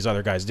and some of these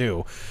other guys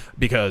do,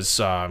 because,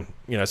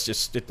 you know, it's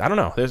just, I don't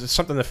know. There's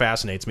something that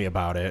fascinates me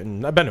about it.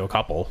 And I've been to a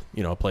couple,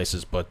 you know,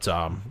 places, but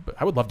I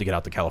would love to get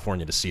out to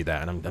California to see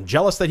that. And I'm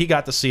jealous that he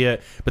got to see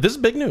it. But this is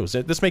big news.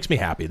 This makes me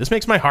happy. This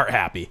makes my heart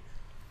happy.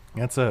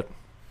 That's it.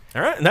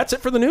 All right. And that's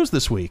it for the news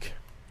this week.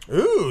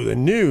 Ooh, the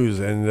news.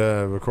 And,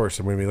 of course,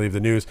 when we leave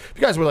the news, if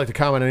you guys would like to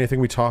comment on anything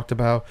we talked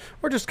about,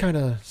 or just kind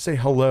of say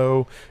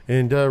hello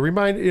and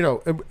remind, you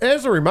know,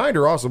 as a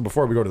reminder also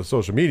before we go to the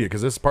social media,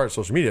 because this is part of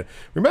social media,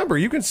 remember,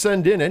 you can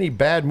send in any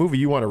bad movie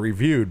you want to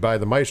reviewed by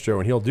the Maestro,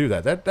 and he'll do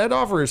that. That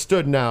offer has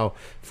stood now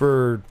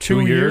for 2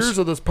 years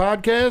of this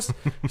podcast.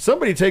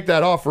 Somebody take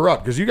that offer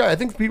up, because you guys, I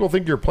think people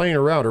think you're playing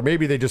around, or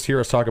maybe they just hear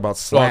us talk about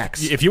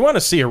slacks. Well, if you want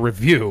to see a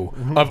review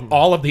of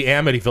all of the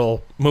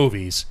Amityville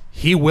movies,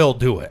 he will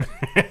do it.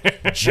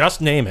 Just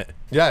name it.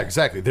 Yeah,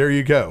 exactly. There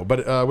you go.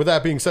 But with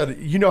that being said,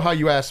 you know how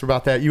you asked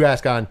about that. You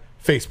ask on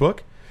Facebook,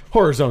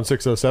 Horror Zone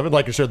 607.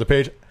 Like and share the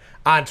page.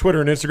 On Twitter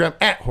and Instagram,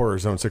 at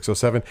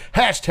HorrorZone607.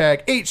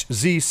 Hashtag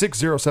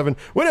HZ607,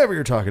 whenever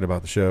you're talking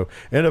about the show.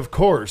 And, of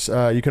course,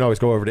 you can always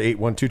go over to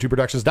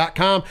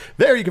 8122productions.com.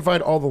 There you can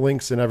find all the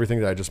links and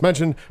everything that I just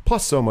mentioned,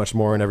 plus so much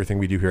more and everything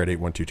we do here at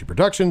 8122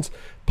 Productions.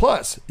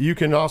 Plus, you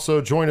can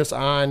also join us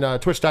on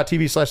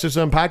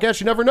twitch.tv/SystemPodcast.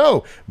 You never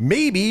know.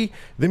 Maybe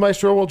the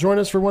Maestro will join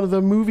us for one of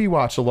the movie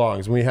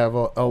watch-alongs when we have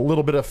a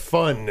little bit of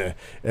fun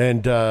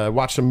and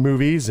watch some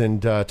movies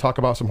and talk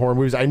about some horror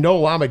movies. I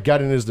know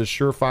Llamageddon is the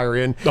surefire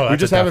in. We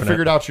just haven't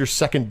figured out your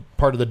second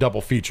part of the double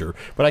feature.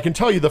 But I can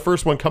tell you the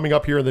first one coming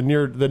up here in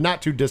the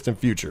not too distant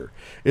future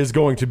is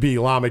going to be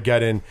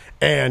Llamageddon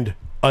and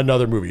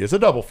another movie. It's a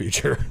double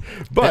feature.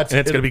 But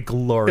and it's going to be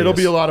glorious. It'll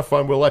be a lot of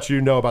fun. We'll let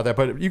you know about that.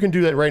 But you can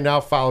do that right now.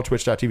 Follow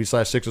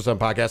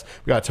twitch.tv/607podcast.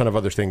 We got a ton of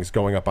other things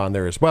going up on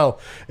there as well.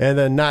 And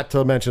then not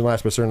to mention,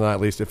 last but certainly not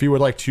least, if you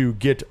would like to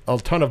get a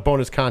ton of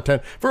bonus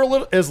content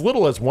for as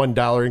little as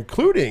 $1,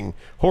 including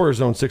Horror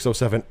Zone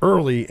 607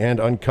 early and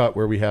uncut,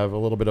 where we have a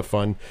little bit of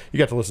fun. You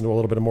got to listen to a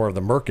little bit more of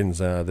the Merkins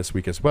this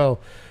week as well.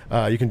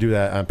 You can do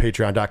that on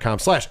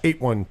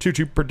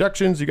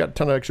patreon.com/8122productions. You got a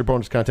ton of extra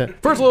bonus content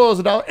for as little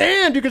as $1.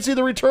 And you can see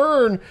the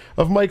return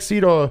of Mike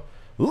Cito.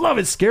 Love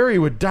It Scary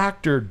with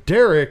Dr.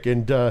 Derek.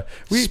 And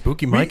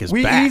Spooky Mike is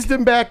we back. eased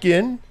him back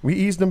in.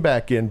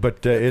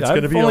 But it's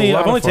going to be a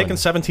lot I've only of fun. taken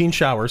 17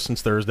 showers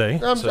since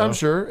Thursday. I'm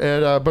sure.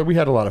 And, but we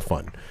had a lot of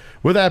fun.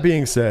 With that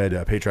being said,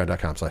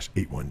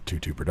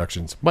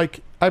 patreon.com/8122productions.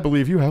 Mike, I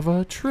believe you have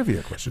a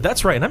trivia question.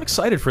 That's right, and I'm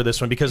excited for this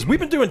one because we've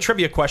been doing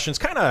trivia questions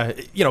kind of,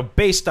 you know,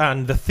 based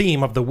on the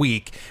theme of the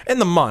week and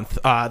the month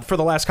for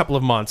the last couple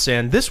of months,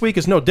 and this week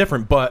is no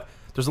different, but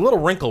there's a little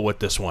wrinkle with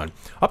this one.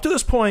 Up to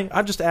this point,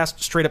 I've just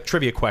asked straight-up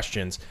trivia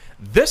questions.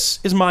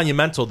 This is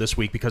monumental this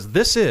week because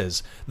this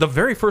is the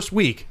very first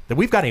week that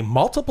we've got a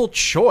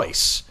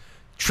multiple-choice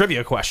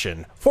trivia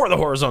question for the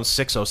Horror Zone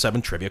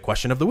 607 trivia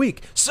question of the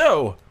week.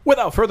 So,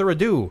 without further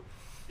ado,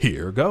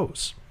 here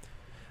goes.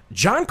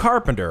 John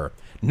Carpenter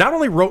not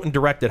only wrote and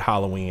directed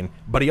Halloween,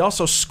 but he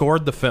also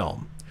scored the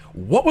film.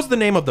 What was the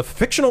name of the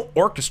fictional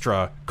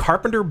orchestra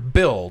Carpenter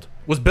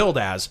was billed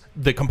as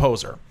the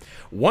composer?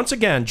 Once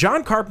again,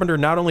 John Carpenter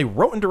not only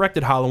wrote and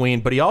directed Halloween,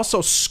 but he also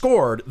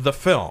scored the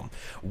film.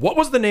 What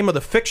was the name of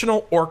the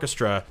fictional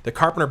orchestra that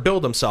Carpenter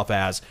billed himself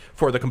as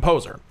for the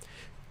composer?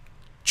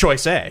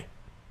 Choice A,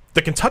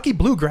 the Kentucky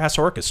Bluegrass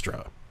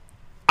Orchestra.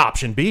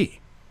 Option B,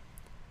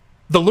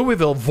 the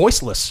Louisville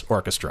Voiceless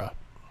Orchestra.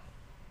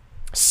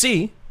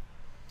 C,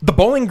 the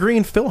Bowling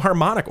Green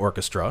Philharmonic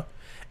Orchestra.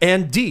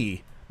 And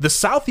D, the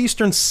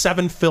Southeastern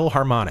 7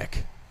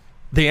 Philharmonic.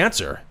 The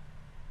answer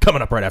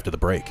coming up right after the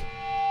break.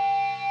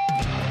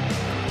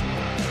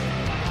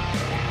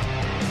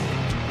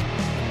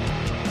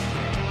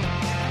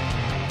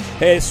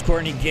 Hey, this is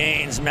Courtney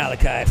Gaines,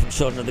 Malachi from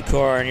Children of the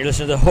Corn, and you're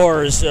listening to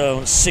Horror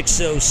Zone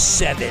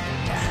 607.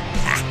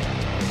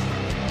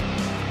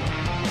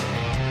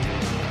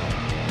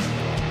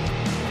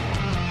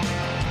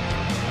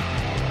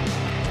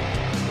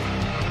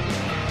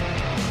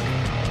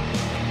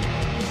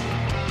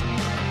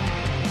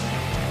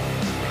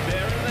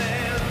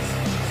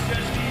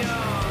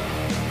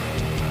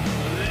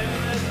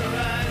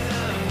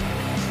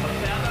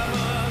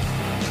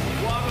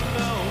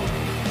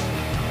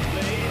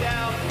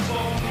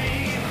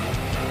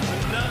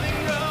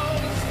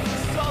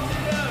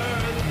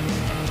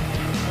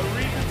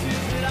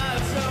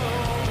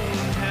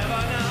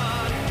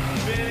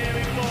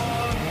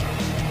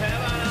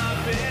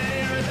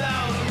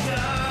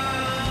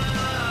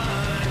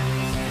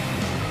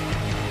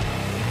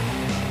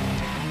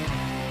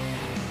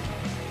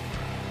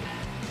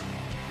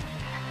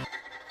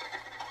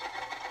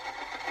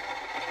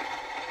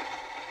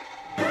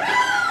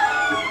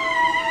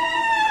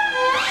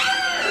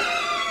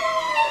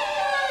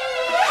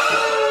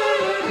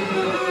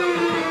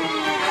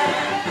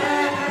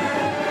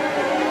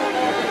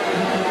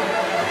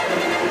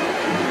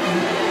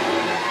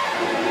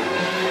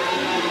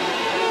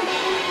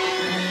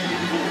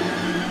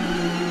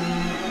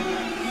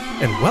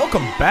 And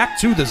welcome back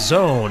to the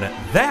zone.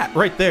 That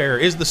right there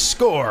is the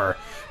score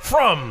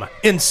from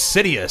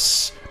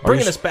Insidious,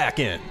 bringing us back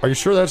in. Are you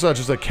sure that's not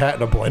just a cat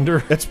in a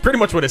blender? That's pretty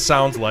much what it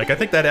sounds like. I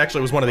think that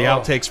actually was one of the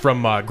outtakes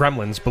from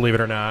Gremlins, believe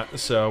it or not.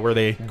 So where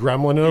they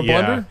Gremlin in a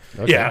blender?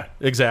 Okay. Yeah,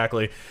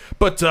 exactly.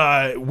 But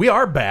we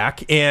are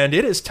back, and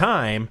it is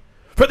time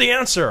for the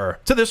answer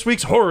to this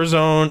week's Horror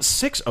Zone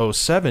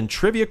 607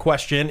 trivia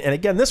question. And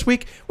again, this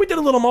week, we did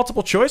a little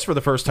multiple choice for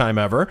the first time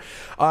ever.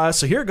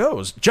 So here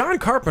goes. John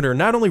Carpenter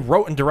not only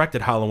wrote and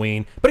directed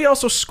Halloween, but he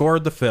also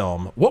scored the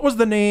film. What was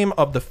the name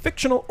of the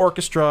fictional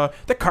orchestra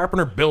that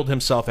Carpenter billed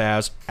himself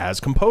as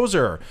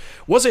composer?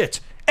 Was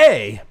it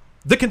A,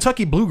 the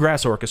Kentucky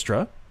Bluegrass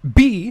Orchestra,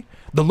 B,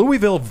 the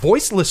Louisville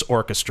Voiceless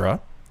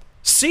Orchestra,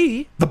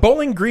 C, the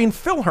Bowling Green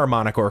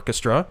Philharmonic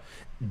Orchestra,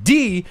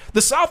 D,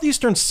 the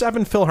Southeastern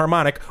 7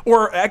 Philharmonic,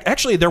 or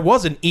actually there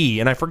was an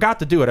E, and I forgot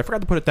to do it. I forgot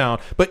to put it down.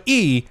 But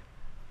E,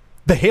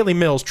 the Haley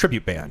Mills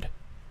Tribute Band.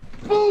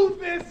 Move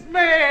this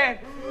man!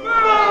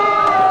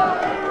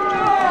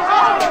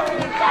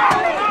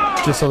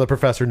 Just so the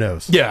professor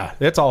knows. Yeah,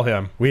 it's all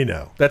him. We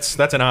know. That's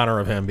an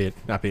honor of him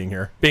not being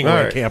here, being All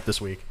away right. at camp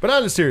this week. But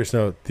on a serious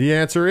note, the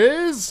answer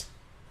is...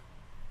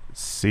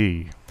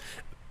 C.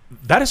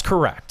 That is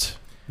correct.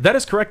 That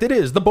is correct. It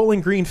is the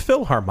Bowling Green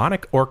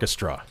Philharmonic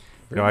Orchestra.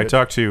 You know, I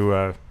talk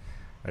to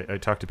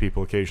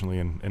people occasionally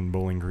in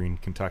Bowling Green,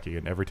 Kentucky,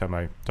 and every time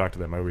I talk to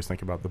them, I always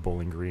think about the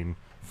Bowling Green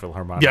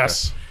Philharmonic.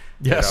 Yes.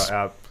 Yes.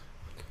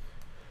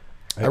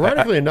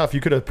 Ironically enough, you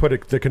could have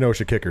put the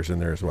Kenosha Kickers in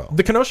there as well.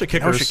 The Kenosha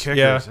Kickers.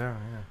 Yeah.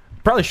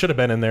 Probably should have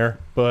been in there,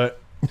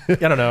 but I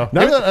don't know.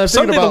 Now that I'm thinking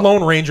Someday the about-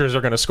 Lone Rangers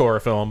are going to score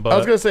a film. But I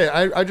was going to say,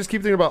 I just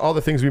keep thinking about all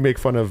the things we make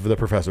fun of the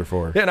professor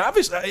for. yeah, and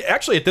obviously,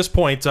 actually, at this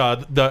point,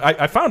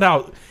 I found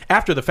out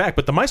after the fact,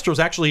 but the Maestro's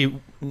actually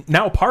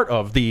now part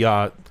of the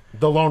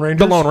Lone Rangers?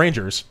 The Lone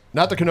Rangers,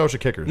 Not the Kenosha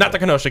Kickers. not the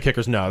Kenosha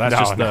Kickers. No, that's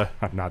just no,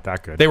 not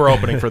that good. they were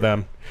opening for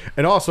them.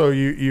 And also,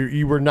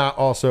 you were not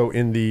also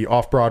in the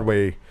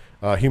off-Broadway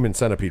Human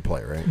Centipede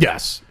play, right?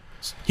 Yes,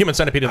 Human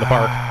Centipede in the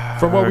Park.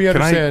 From what we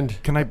understand...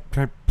 Can I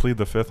plead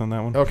the fifth on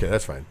that one? Okay,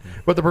 that's fine.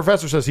 But the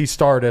professor says he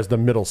starred as the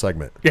middle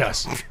segment.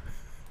 Yes,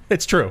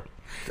 it's true.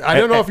 I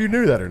don't know if you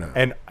knew that or not.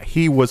 And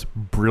he was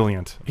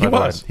brilliant. He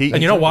was. And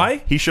you know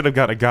why? He should have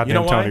got a goddamn You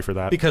know why? Tony for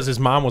that. Because his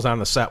mom was on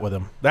the set with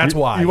him. That's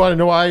why. You want to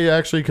know why?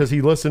 Actually, because he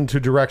listened to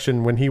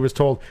direction when he was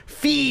told,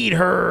 feed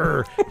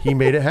her. He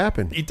made it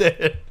happen. He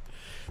did.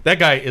 That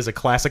guy is a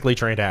classically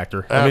trained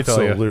actor. Let me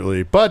tell you.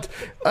 Absolutely. But,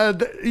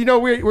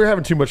 we're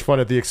having too much fun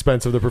at the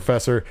expense of the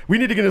professor. We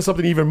need to get into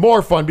something even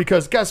more fun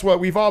because guess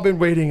what? We've all been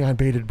waiting on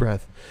bated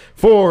breath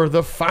for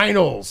the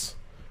finals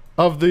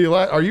of the...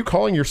 Are you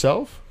calling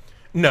yourself?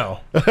 No.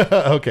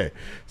 Okay.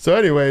 So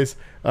anyways,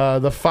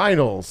 the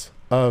finals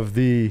of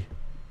the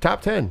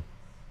top 10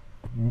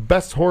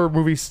 best horror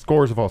movie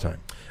scores of all time.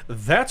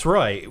 That's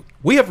right.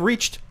 We have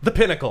reached the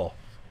pinnacle.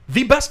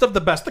 The best of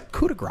the best. The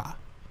coup de grace.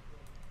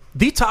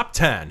 The top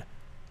 10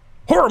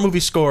 horror movie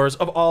scores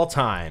of all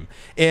time.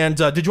 And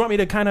did you want me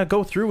to kind of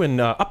go through and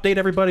update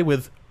everybody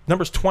with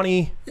numbers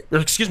 30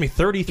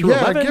 through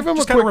 11? Give them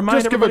Just a kinda quick, remind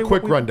just give a everybody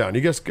quick what we- rundown.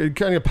 You guys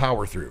kind of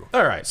power through.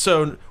 All right.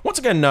 So once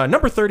again,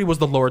 number 30 was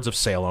The Lords of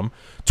Salem.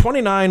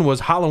 29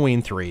 was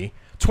Halloween 3.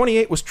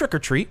 28 was Trick or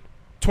Treat.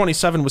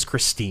 27 was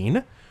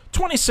Christine.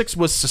 26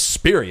 was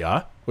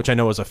Suspiria, which I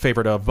know is a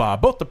favorite of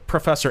both the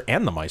professor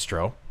and the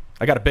maestro.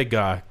 I got a big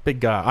I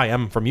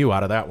am from you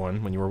out of that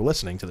one when you were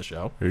listening to the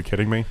show. Are you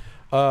kidding me?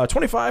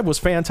 25 was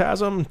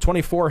Phantasm.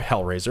 24,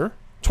 Hellraiser.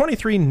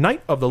 23,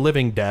 Night of the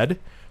Living Dead.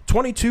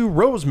 22,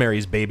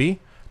 Rosemary's Baby.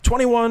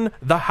 21,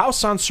 The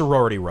House on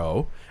Sorority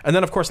Row. And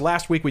then, of course,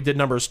 last week we did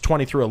numbers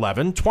 20 through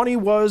 11. 20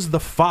 was The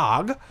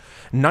Fog.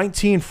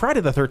 19, Friday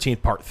the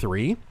 13th, Part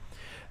 3.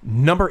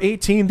 Number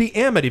 18, The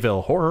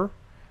Amityville Horror.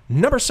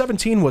 Number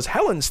 17 was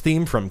Helen's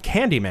Theme from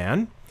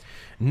Candyman.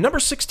 Number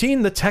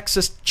 16, The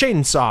Texas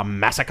Chainsaw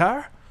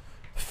Massacre.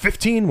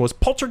 15 was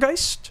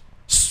Poltergeist.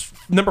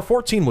 Number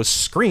 14 was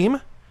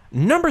Scream.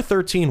 Number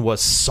 13 was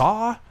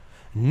Saw.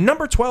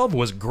 Number 12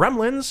 was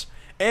Gremlins.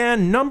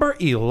 And number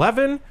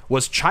 11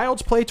 was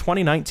Child's Play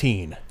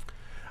 2019.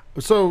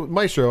 So,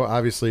 Maestro,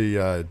 obviously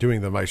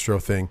doing the Maestro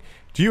thing,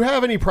 do you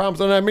have any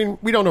problems? And I mean,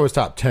 we don't know his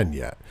top 10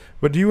 yet,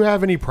 but do you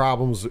have any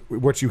problems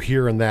with what you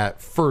hear in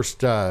that first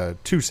 2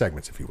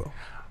 segments, if you will?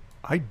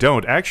 I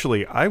don't.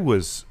 Actually, I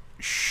was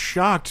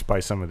shocked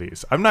by some of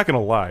these. I'm not going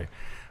to lie.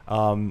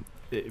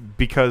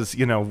 Because,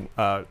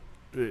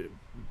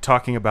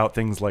 talking about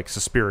things like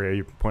Suspiria,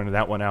 you pointed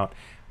that one out.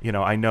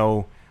 I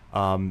know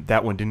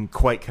that one didn't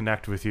quite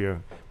connect with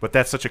you, but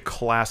that's such a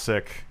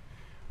classic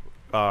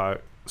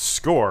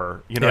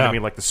score. You know what I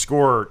mean? Like, the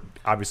score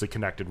obviously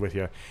connected with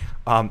you.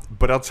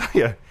 But I'll tell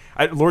you,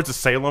 Lords of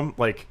Salem,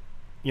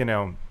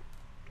 everyone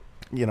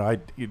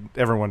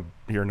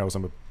here knows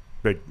I'm a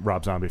big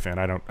Rob Zombie fan.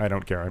 I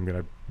don't care. I'm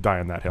gonna die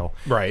on that hill.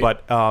 Right.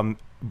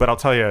 But I'll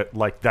tell you,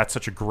 that's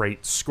such a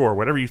great score.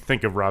 Whatever you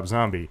think of Rob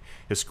Zombie,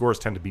 his scores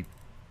tend to be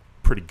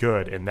pretty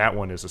good, and that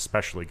one is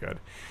especially good.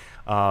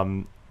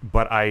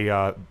 But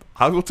I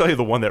will tell you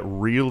the one that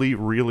really,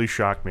 really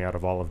shocked me out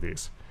of all of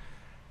these.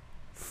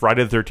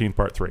 Friday the 13th,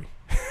 Part 3.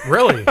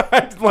 Really?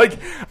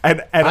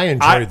 And I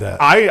enjoyed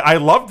that. I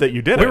loved that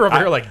you did it. We were over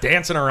here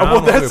dancing around.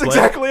 Well, that's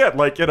exactly it.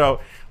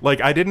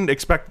 I didn't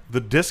expect the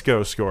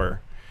disco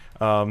score.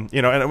 And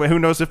who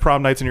knows if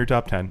Prom Night's in your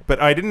top 10, but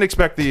I didn't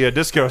expect the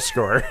disco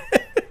score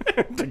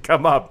to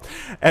come up.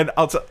 And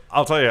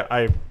I'll tell you,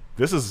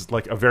 this is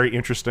a very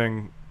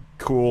interesting,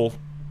 cool.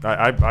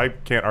 I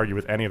can't argue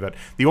with any of that.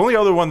 The only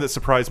other one that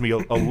surprised me a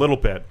little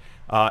bit,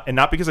 and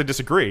not because I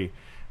disagree,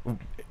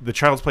 the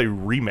Child's Play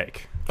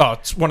remake. Oh,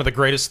 it's one of the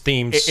greatest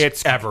themes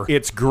ever.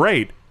 It's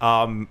great.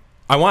 I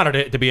wanted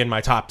it to be in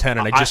my top 10,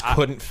 and I just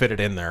couldn't fit it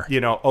in there.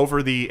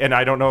 And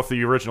I don't know if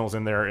the original's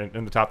in there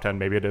in the top 10.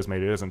 Maybe it is,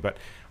 maybe it isn't. But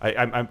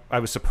I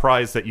was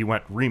surprised that you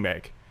went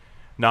remake.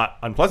 Not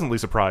unpleasantly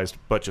surprised,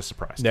 but just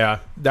surprised. Yeah,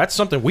 that's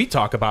something we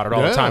talk about it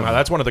all the time. How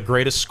that's one of the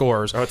greatest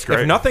scores. Oh, it's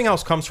great. If nothing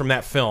else comes from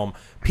that film,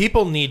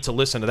 people need to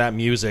listen to that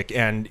music,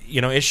 and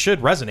it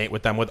should resonate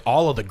with them, with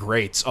all of the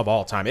greats of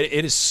all time. It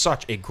is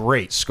such a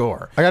great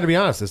score. I got to be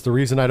honest, it's the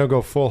reason I don't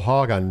go full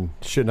hog on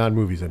shitting on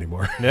movies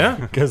anymore. Yeah,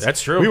 because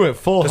that's true. We went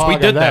full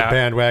hog on that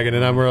bandwagon,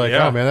 and we're like,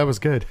 yeah. Oh man, that was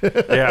good.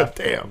 Yeah,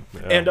 damn.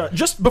 And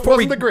just before it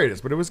wasn't the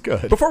greatest, but it was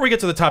good. Before we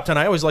get to the top 10,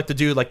 I always like to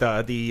do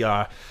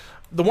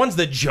the ones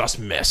that just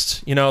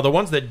missed, the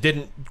ones that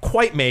didn't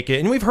quite make it.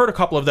 And we've heard a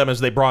couple of them as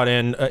they brought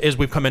in, as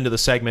we've come into the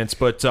segments.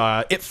 But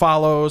It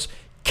Follows,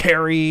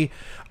 Carrie,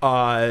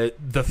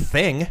 The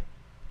Thing.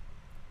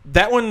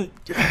 That one,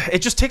 it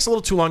just takes a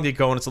little too long to get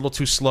going. It's a little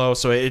too slow,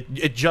 so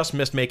it just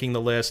missed making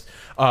the list.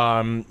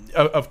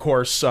 Of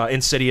course,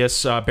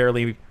 Insidious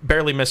barely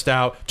missed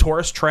out.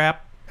 Tourist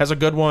Trap has a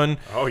good one.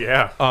 Oh,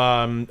 yeah.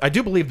 I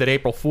do believe that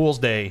April Fool's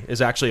Day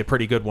is actually a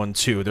pretty good one,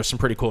 too. There's some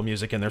pretty cool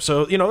music in there.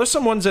 So, there's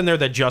some ones in there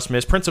that just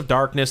missed. Prince of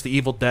Darkness, The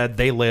Evil Dead,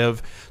 They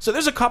Live. So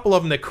there's a couple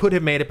of them that could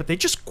have made it, but they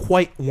just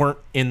quite weren't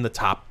in the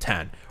top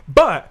 10.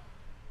 But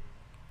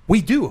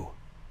we do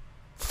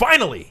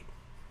finally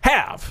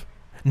have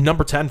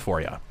number 10 for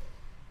you.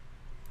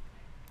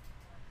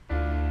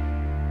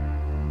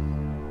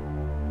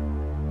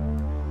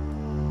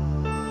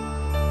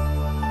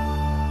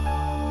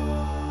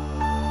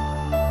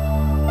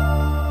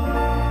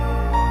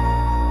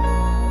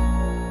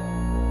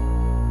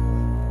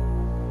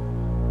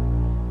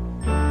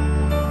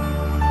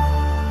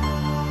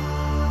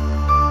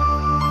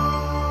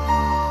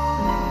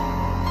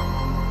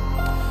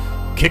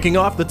 Kicking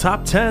off the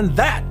top 10,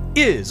 that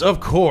is,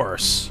 of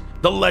course,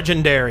 the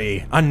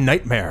legendary A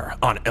Nightmare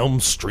on Elm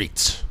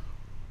Street.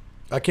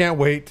 I can't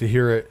wait to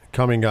hear it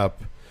coming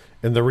up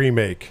in the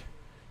remake,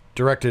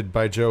 directed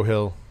by Joe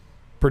Hill,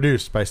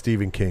 produced by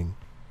Stephen King.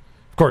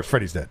 Of course,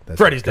 Freddy's Dead.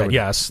 Freddy's Dead,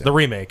 yes. Yeah. The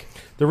remake.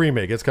 The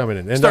remake, it's coming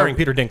in. And starring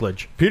Peter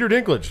Dinklage. Peter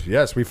Dinklage,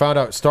 yes. We found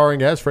out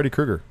starring as Freddy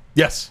Krueger.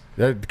 Yes.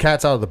 The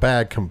cat's out of the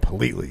bag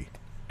completely.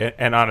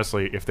 And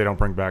honestly, if they don't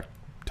bring back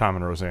Tom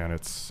and Roseanne,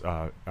 it's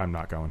I'm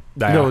not going.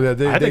 I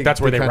think that's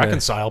where they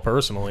reconcile,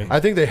 personally. I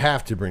think they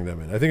have to bring them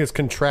in. I think it's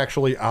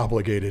contractually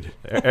obligated.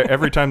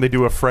 Every time they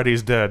do a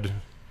Freddy's Dead,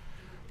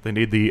 they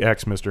need the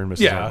ex Mr. and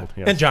Mrs. Arnold.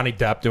 Yes. And Johnny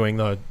Depp doing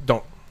the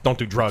don't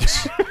do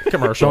drugs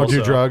commercial. Don't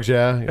do drugs,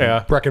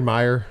 yeah.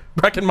 Breckenmeyer,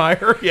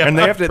 yeah. And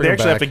they actually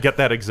have to get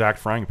that exact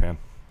frying pan.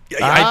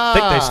 I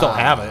think they still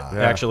have it,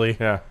 actually.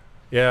 Yeah.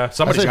 I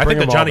think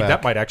that Johnny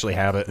Depp might actually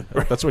have it.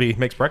 That's what he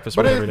makes breakfast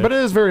with every day. But it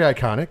is very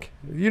iconic.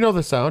 You know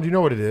the sound. You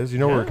know what it is. You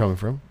know where it's coming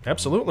from.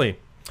 Absolutely.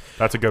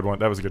 That's a good one.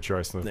 That was a good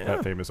choice.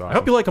 That theme is awesome. I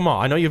hope you like them all.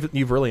 I know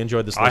you've really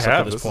enjoyed this list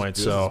up to this point.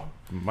 So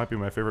might be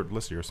my favorite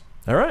list years.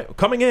 All right,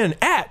 coming in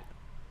at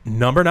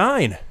number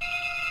 9.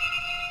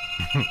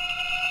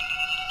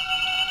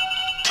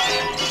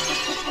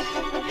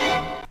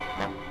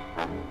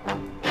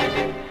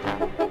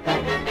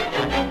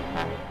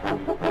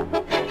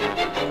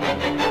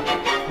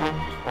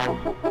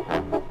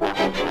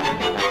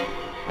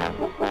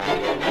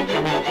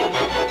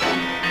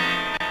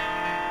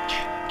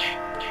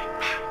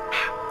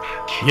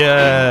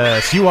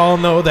 Yes, you all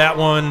know that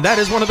one. That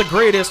is one of the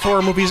greatest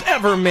horror movies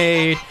ever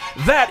made.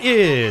 That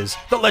is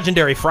the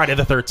legendary Friday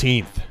the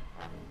 13th.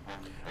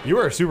 You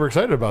are super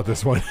excited about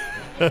this one.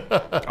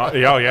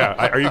 Yeah.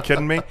 Are you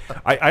kidding me?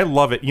 I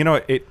love it. You know,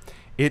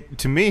 it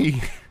to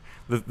me,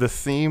 the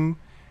theme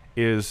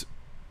is,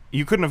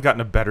 you couldn't have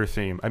gotten a better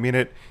theme. I mean,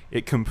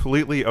 it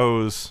completely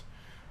owes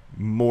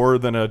more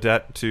than a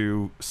debt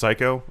to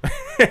Psycho,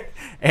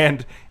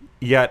 and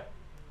yet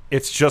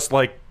it's just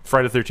like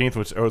Friday the 13th,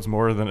 which owes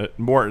more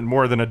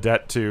than a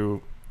debt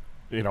to,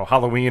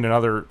 Halloween and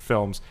other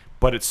films.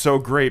 But it's so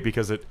great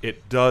because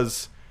it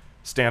does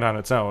stand on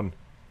its own,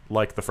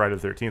 like the Friday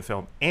the 13th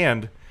film,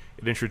 and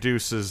it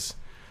introduces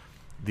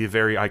the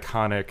very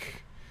iconic,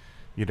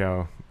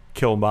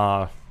 kill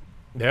ma,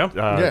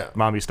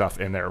 mommy stuff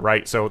in there,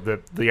 right? So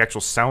the actual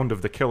sound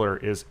of the killer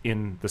is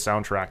in the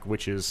soundtrack,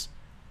 which is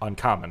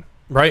uncommon,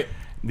 right?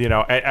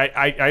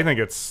 I think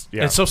it's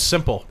It's so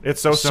simple.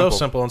 It's so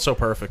simple and so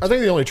perfect. I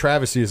think the only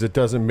travesty is it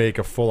doesn't make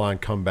a full-on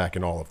comeback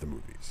in all of the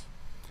movies.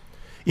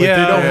 Like,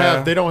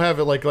 Yeah. they don't have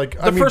it like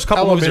the first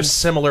couple movies are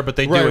similar, but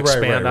they do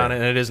expand on it,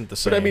 and it isn't the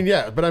same. But I mean,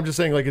 but I'm just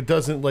saying, like, it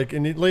doesn't, like,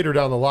 and later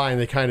down the line,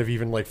 they kind of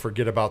even like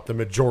forget about the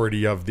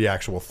majority of the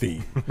actual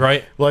theme,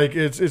 right? Like,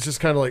 it's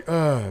just kind of like,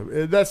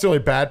 that's the only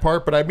bad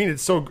part. But I mean,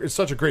 it's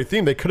such a great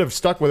theme. They could have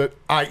stuck with it,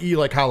 i.e.,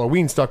 like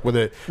Halloween stuck with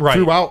it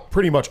throughout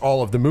pretty much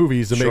all of the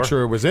movies to make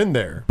sure it was in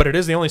there. But it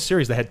is the only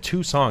series that had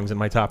 2 songs in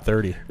my top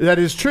 30. That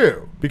is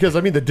true, because I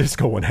mean, the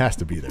disco one has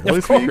to be there.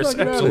 Of course,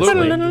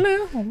 absolutely.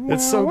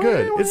 It's so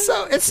good.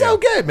 It's so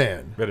good,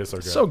 man. It is so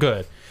good. So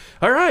good.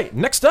 All right,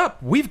 next up,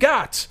 we've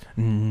got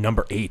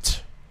number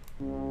 8.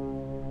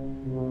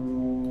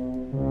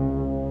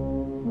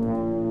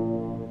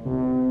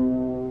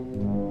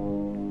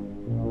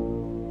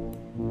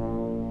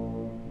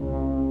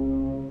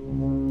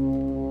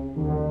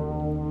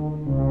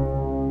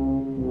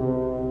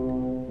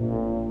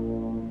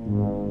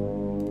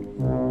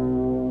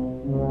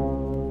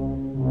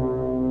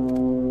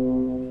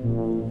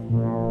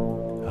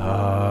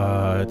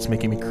 It's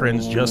making me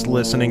cringe just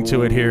listening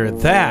to it here.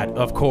 That,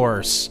 of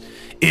course,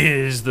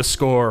 is the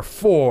score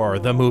for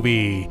the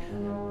movie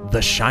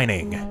The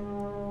Shining.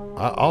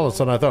 All of a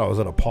sudden, I thought I was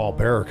at a Paul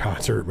Bearer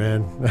concert,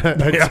 man.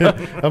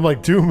 I'm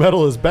like, doom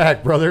metal is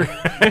back, brother.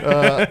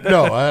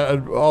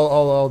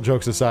 All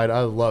jokes aside, I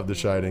love The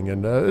Shining,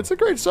 and it's a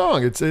great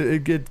song.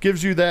 It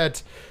gives you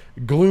that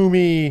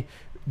gloomy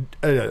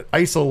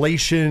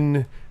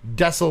isolation,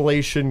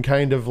 desolation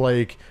kind of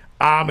like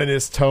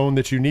ominous tone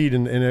that you need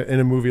in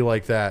a movie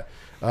like that.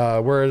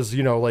 Whereas,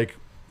 like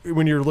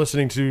when you're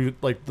listening to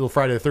like the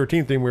Friday the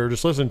 13th thing we were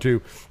just listening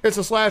to, it's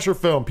a slasher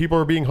film. People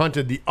are being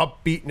hunted. The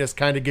upbeatness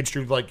kind of gets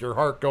you like your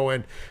heart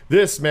going.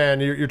 This,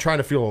 man, you're trying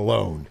to feel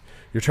alone.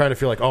 You're trying to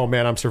feel like, oh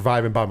man, I'm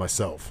surviving by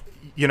myself.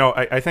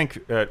 I think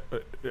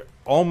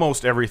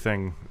almost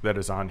everything that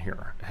is on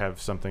here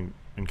have something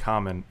in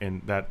common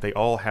in that they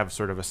all have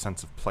sort of a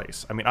sense of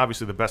place. I mean,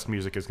 obviously the best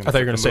music is going to I thought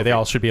you were going to say they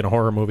all should be in a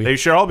horror movie. They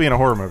should all be in a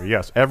horror movie,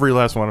 yes. Every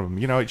last one of them.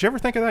 Did you ever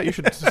think of that? You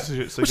should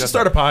we should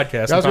start a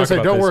podcast. I was going to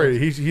say, don't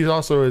worry. He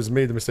also has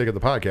made the mistake of the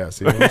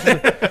podcast.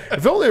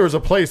 If only there was a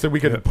place that we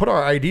could put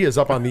our ideas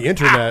up on the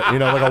internet,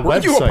 like a website. Were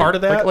you a part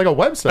of that? Like a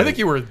website. I think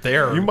you were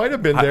there. You might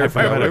have been there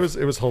for that.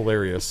 It was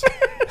hilarious.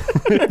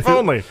 If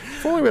only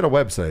we had a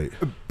website.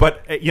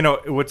 But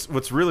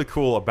what's really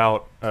cool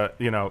about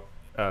the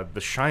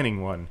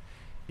Shining one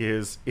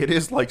is it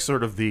is like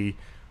sort of the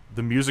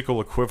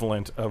musical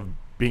equivalent of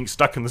being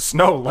stuck in the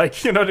snow.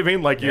 Like, you know what I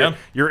mean? Like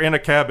you're in a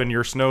cabin,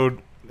 you're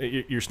snowed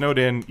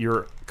in,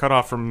 you're cut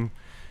off from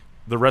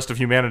the rest of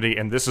humanity,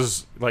 and this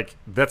is like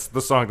that's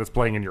the song that's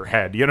playing in your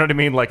head. You know what I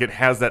mean? Like it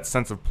has that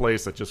sense of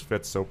place that just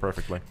fits so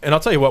perfectly. And I'll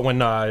tell you what,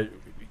 when I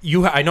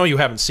know you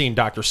haven't seen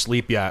Dr.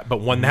 Sleep yet,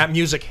 but when that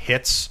music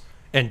hits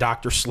in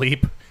Dr.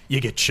 Sleep, you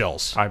get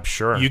chills. I'm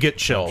sure. You get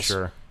chills. I'm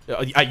sure.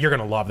 You're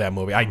going to love that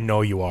movie. I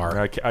know you are.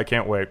 I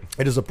can't wait.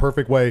 It is a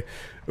perfect way.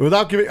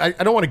 Without giving, I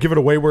don't want to give it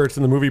away where it's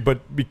in the movie,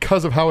 but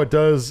because of how it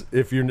does,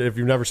 if you've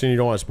never seen it, you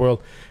don't want to spoil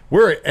it,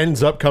 where it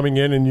ends up coming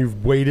in and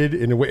you've waited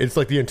in a way, it's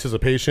like the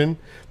anticipation,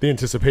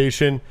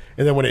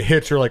 and then when it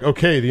hits, you're like,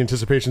 okay, the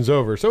anticipation's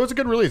over. So it's a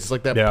good release. It's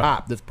like that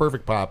pop, that's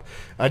perfect pop.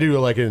 I do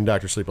like it in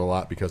Dr. Sleep a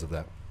lot because of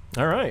that.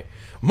 All right.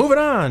 Moving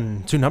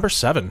on to number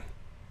 7.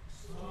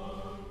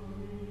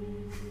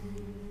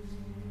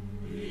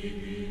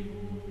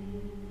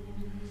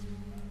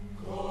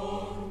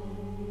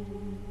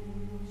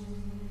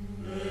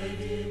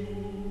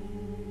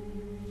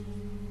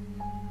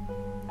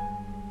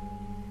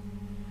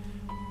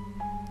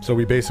 So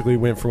we basically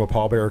went from a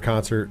Paul Bearer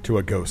concert to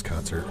a Ghost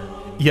concert.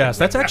 Yes,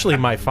 that's actually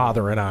my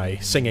father and I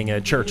singing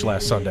at church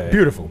last Sunday.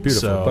 Beautiful,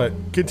 beautiful. So- But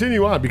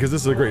continue on because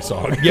this is a great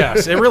song.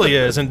 Yes, it really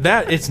is. And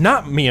that it's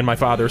not me and my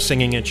father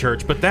singing in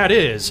church, but that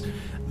is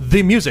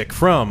the music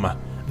from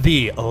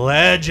the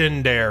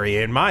legendary,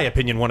 in my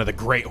opinion, one of the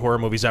great horror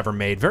movies ever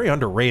made. Very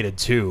underrated,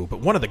 too, but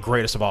one of the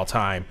greatest of all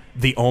time,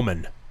 The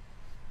Omen.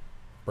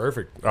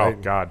 Perfect. Oh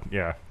God,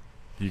 yeah.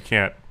 You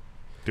can't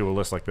do a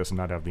list like this and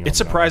not have the. It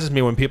surprises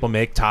me when people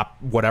make top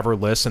whatever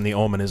lists and The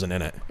Omen isn't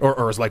in it,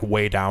 or is like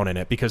way down in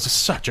it, because it's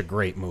such a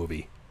great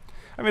movie.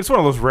 I mean, it's one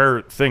of those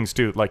rare things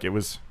too. Like, it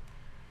was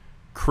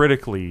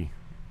critically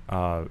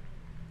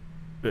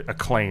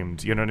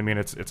acclaimed. You know what I mean?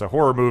 It's a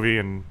horror movie,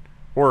 and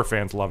horror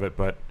fans love it.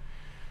 But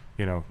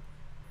you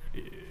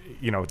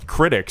know,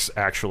 critics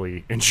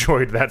actually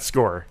enjoyed that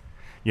score.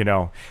 You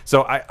know,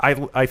 so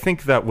I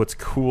think that what's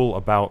cool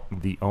about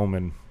The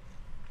Omen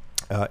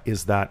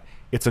is that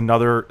it's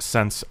another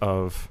sense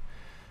of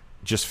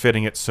just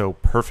fitting it so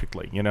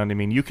perfectly. You know what I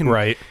mean? You can,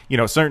 Right. You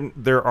know,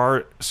 there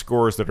are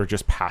scores that are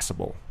just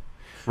passable,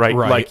 right?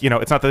 Right. Like, you know,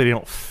 it's not that they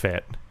don't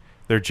fit;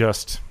 they're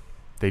just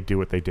they do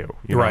what they do,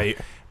 you know? Right.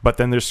 But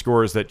then there's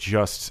scores that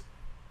just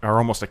are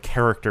almost a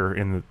character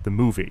in the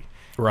movie,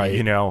 Right.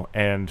 You know,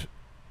 and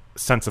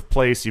sense of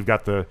place. You've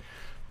got the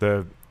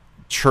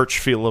church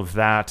feel of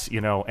that, you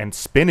know, and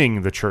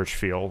spinning the church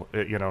feel,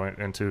 you know,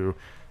 into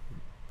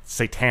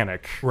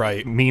satanic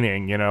Right.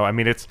 meaning. You know, I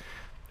mean, it's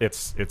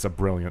a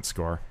brilliant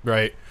score.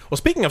 Right. Well,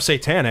 speaking of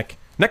satanic,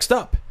 next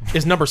up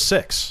is number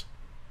 6.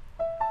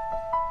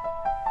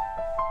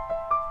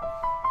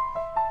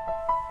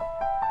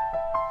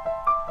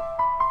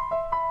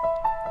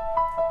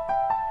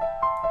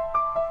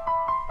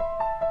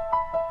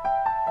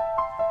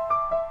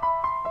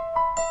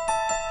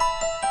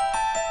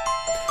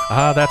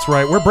 Ah, that's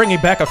right. We're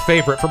bringing back a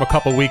favorite from a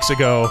couple weeks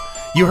ago.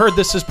 You heard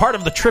this as part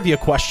of the trivia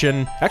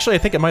question. Actually, I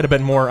think it might have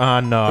been more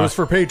on... It was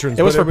for patrons.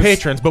 It was but for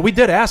patrons, but we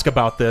did ask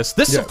about this.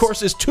 This, Yes. of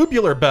course, is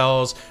Tubular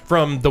Bells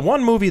from the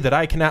one movie that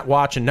I cannot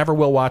watch and never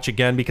will watch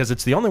again because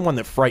it's the only one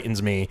that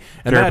frightens me.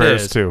 And Care that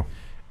Bears is 2.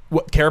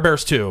 Care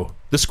Bears 2,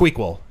 The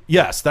Squeakquel.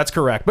 Yes, that's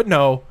correct. But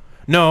no,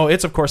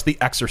 it's, of course, The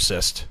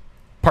Exorcist,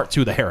 Part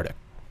 2, The Heretic.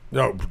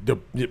 No,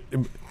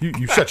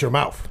 you shut your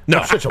mouth.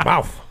 No. Shut your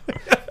mouth.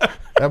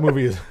 That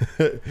movie is.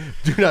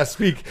 Do not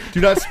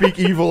speak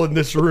evil in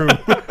this room.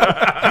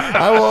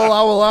 I will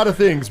allow a lot of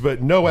things,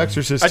 but no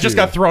Exorcist. I just 2.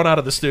 got thrown out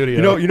of the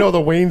studio. You know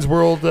the Wayne's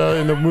World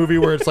in the movie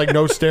where it's like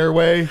no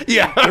stairway.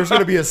 Yeah. There's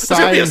going to be a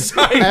gonna be a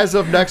sign sign. as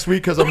of next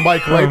week because of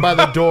Mike right by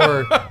the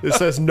door. It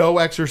says no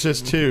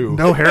Exorcist 2.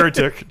 No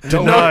heretic. No-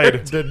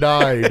 Denied.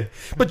 Denied.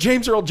 But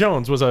James Earl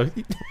Jones was a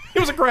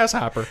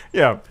grasshopper.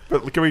 Yeah,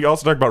 but can we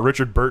also talk about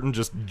Richard Burton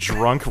just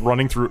drunk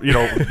running through, you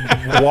know,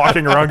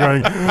 walking around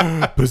going,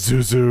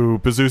 Pazuzu,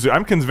 Pazuzu.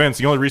 I'm convinced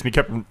the only reason he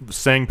kept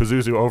saying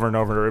Pazuzu over and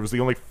over, it was the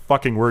only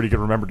fucking word he could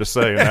remember to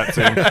say in that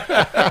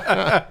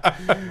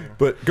scene.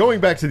 But going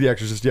back to The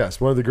Exorcist, yes,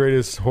 one of the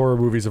greatest horror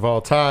movies of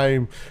all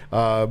time.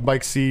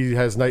 Mike C.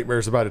 has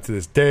nightmares about it to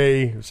this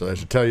day, so I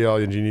should tell you all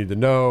you need to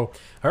know.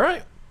 All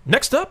right.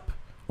 Next up,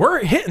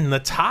 we're hitting the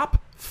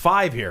top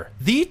 5 here.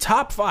 The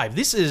top 5.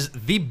 This is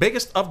the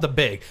biggest of the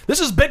big. This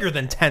is bigger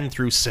than 10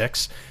 through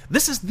 6.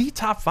 This is the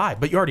top 5,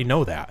 but you already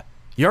know that.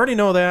 You already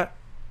know that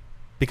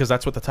because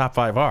that's what the top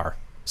 5 are.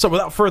 So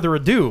without further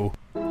ado...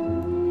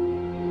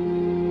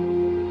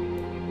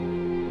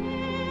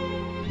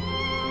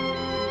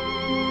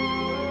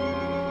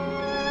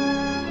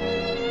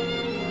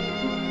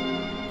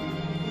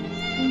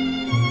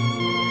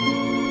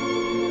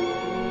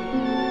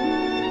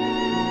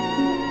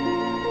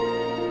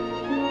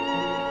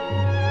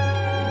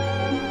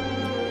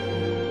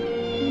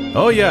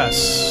 Oh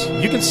yes,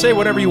 you can say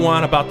whatever you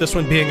want about this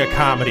one being a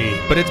comedy,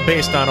 but it's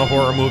based on a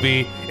horror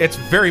movie. It's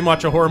very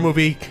much a horror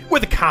movie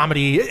with a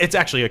comedy. It's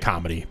actually a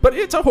comedy, but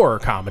it's a horror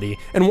comedy.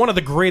 And one of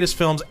the greatest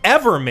films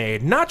ever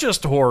made, not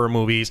just horror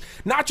movies,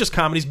 not just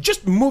comedies,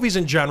 just movies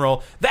in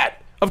general.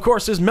 That, of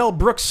course, is Mel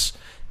Brooks'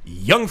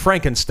 Young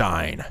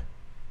Frankenstein.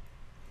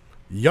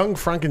 Young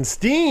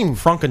Frankenstein.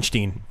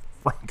 Frankenstein.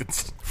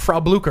 Frau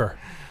Blucher.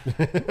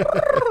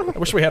 I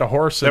wish we had a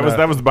horse. That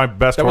was my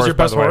best That horse. was your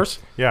by best the way. horse?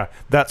 Yeah,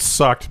 that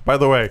sucked. By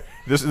the way,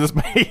 this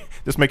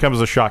may come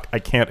as a shock. I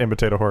can't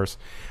imitate a horse.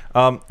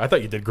 I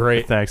thought you did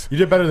great. Thanks. You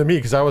did better than me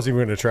because I wasn't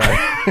even going to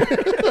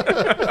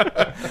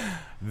try.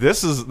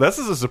 This is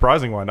a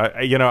surprising one.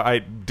 I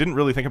didn't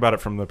really think about it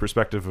from the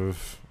perspective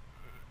of,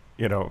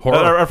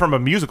 Horror. or from a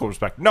musical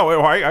perspective.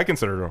 No, I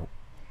consider it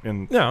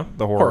in Yeah,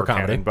 the horror horror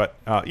comedy. canon, but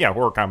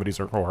horror comedies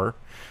are horror,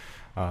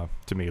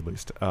 to me at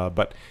least.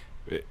 But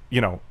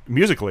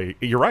musically,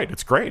 you're right.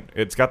 It's great.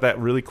 It's got that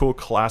really cool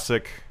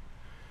classic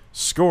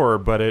score,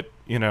 but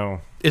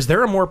Is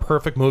there a more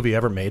perfect movie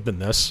ever made than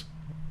this?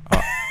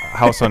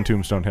 House on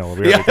Tombstone Hill.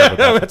 We Yeah, already covered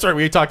that. that's right.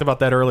 We talked about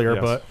that earlier,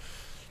 Yes.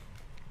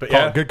 but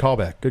yeah. Good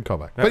callback. Good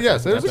callback. But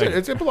yes,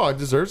 it belongs. It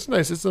deserves.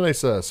 It's a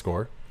nice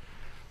score.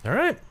 All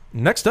right.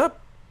 Next up,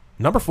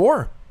 number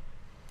 4.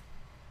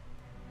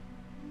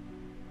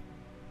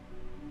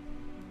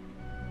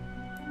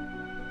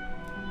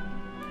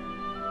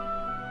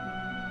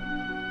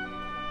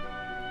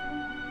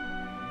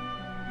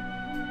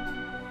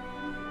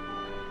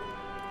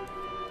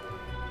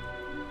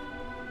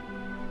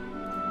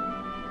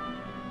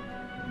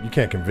 you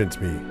can't convince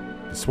me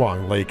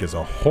Swan Lake is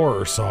a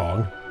horror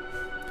song.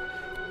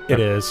 It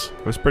is.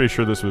 I was pretty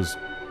sure this was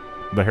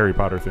the Harry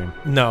Potter theme.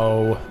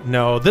 No.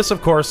 This,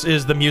 of course,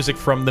 is the music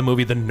from the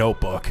movie The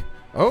Notebook.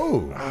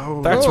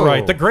 Oh. That's Oh.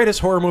 right. The greatest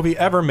horror movie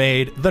ever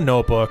made, The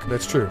Notebook.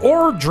 That's true.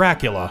 Or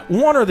Dracula.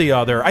 One or the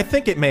other. I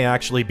think it may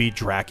actually be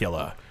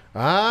Dracula.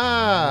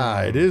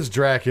 Ah, it is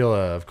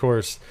Dracula, of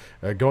course.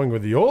 Going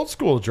with the old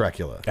school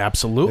Dracula.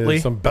 Absolutely.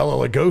 There's some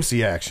Bela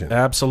Lugosi action.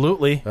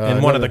 Absolutely. And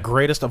one of another- the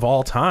greatest of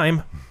all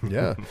time.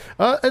 Yeah,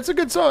 it's a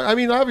good song. I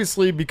mean,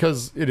 obviously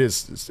because it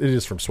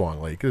is from Swan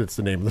Lake. It's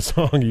the name of the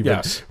song, even.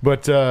 Yes.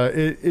 But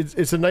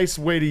it's a nice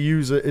way to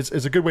use it.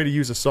 It's a good way to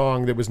use a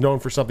song that was known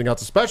for something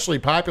else, especially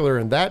popular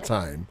in that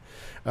time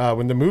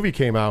when the movie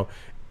came out,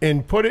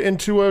 and put it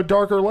into a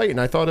darker light. And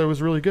I thought it was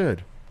really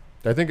good.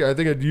 I think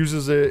it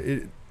uses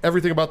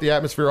everything about the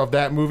atmosphere of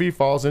that movie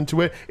falls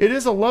into it. It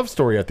is a love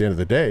story at the end of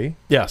the day.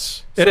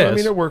 Yes, So, it is. I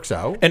mean, it works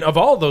out. And of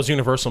all those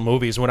Universal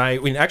movies, when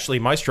actually,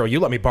 Maestro,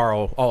 you let me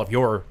borrow all of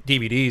your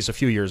DVDs a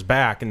few years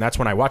back, and that's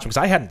when I watched them, because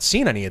I hadn't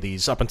seen any of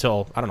these up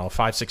until,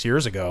 5-6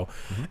 years ago.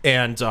 Mm-hmm.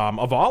 And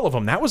of all of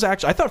them, that was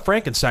actually, I thought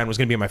Frankenstein was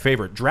going to be my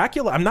favorite.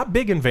 Dracula, I'm not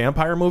big in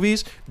vampire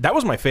movies. That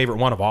was my favorite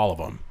one of all of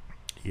them.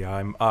 Yeah,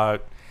 I'm.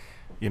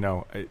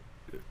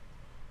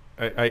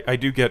 I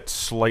do get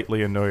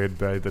slightly annoyed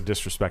by the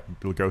disrespect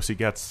Lugosi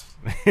gets.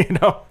 It's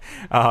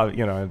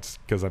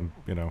because I'm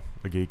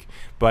a geek,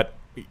 but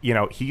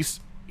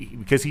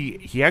because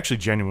he actually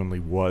genuinely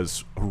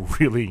was a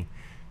really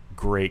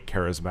great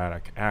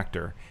charismatic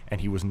actor,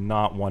 and he was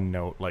not one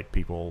note like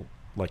people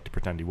like to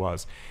pretend he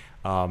was.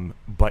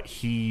 But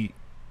he,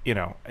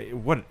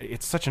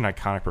 it's such an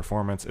iconic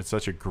performance. It's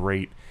such a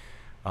great.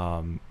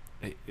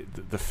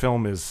 The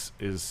film is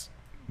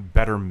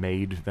better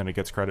made than it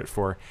gets credit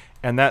for,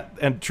 and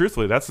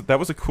truthfully that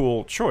was a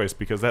cool choice,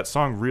 because that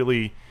song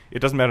really, it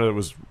doesn't matter that it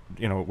was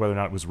whether or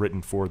not it was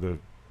written for the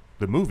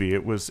movie,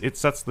 it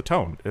sets the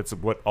tone. It's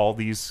what all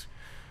these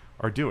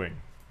are doing.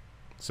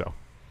 So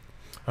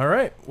All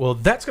right. Well,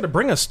 that's going to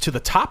bring us to the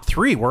top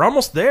 3. We're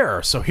almost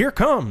there. So here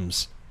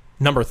comes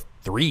number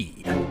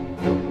 3.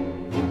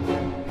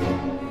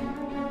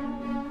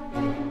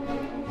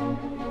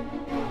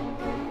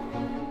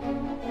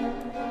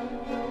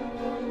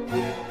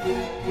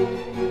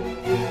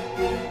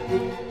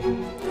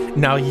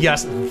 Now,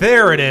 yes,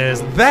 there it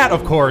is. That,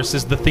 of course,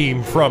 is the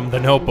theme from The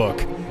Notebook.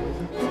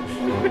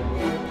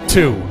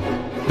 2,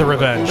 The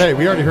Revenge. Hey,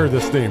 we already heard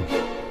this theme.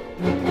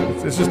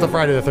 It's just the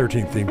Friday the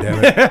 13th theme,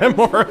 damn it.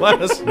 More or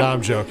less. No,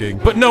 I'm joking.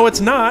 But no,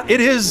 it's not. It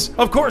is,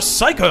 of course,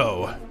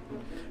 Psycho.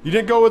 You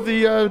didn't go with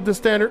the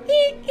standard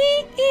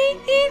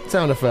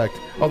sound effect.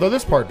 Although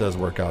this part does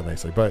work out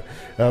nicely. But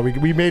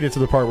we made it to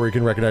the part where you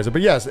can recognize it.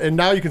 But yes, and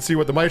now you can see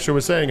what the Maestro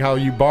was saying, how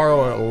you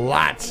borrow a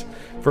lot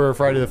for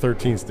Friday the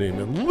 13th theme.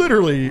 It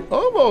literally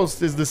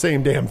almost is the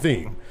same damn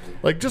theme.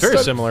 Like just Very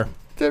similar.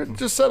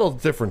 Just subtle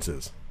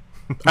differences.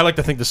 I like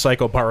to think the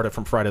Psycho borrowed it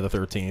from Friday the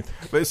 13th.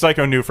 But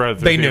Psycho knew Friday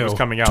the 13th They knew. was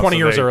coming out 20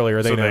 years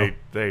earlier, they knew.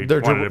 They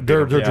Their wanted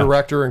to beat him.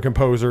 director and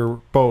composer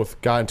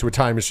both got into a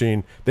time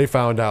machine. They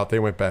found out. They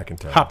went back in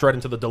time. Hopped right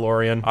into the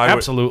DeLorean.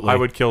 Absolutely. I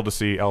would kill to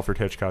see Alfred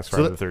Hitchcock's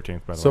Friday the 13th,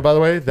 by the way. So by the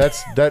way,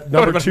 that's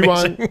number Would've been 2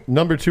 amazing. on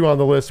number 2 on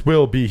the list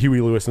will be Huey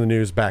Lewis in the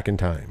News Back in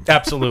Time.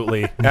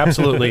 Absolutely.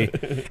 Absolutely.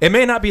 It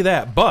may not be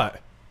that, but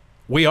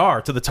we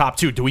are to the top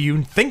 2. Do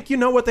you think you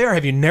know what they are?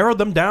 Have you narrowed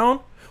them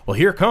down? Well,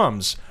 here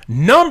comes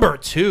number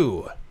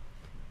 2.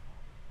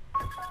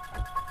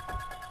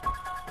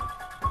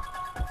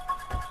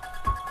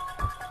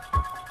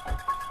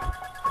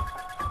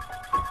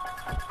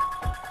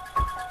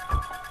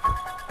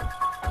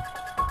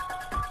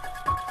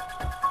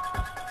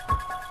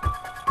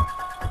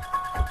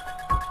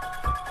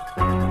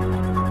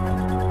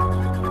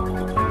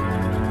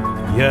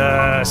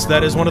 Yes,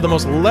 that is one of the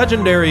most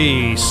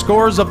legendary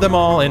scores of them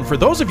all. And for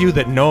those of you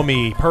that know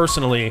me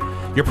personally,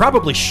 you're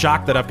probably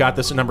shocked that I've got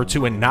this at number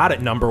 2 and not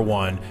at number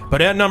 1.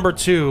 But at number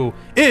 2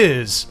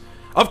 is,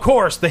 of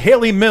course, the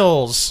Haley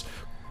Mills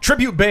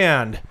tribute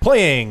band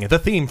playing the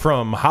theme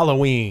from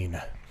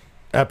Halloween.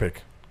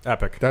 Epic.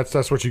 Epic.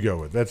 That's what you go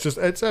with.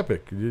 It's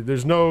epic.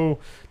 There's no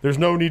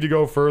need to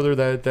go further.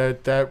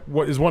 That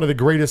what is one of the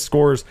greatest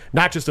scores,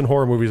 not just in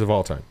horror movies of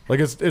all time. Like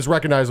it's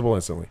recognizable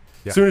instantly.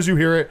 As soon as you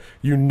hear it,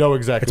 you know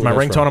exactly. It's my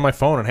where that's ringtone from. on my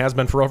phone and has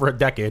been for over a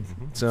decade.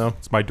 So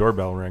It's my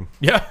doorbell ring.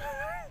 yeah,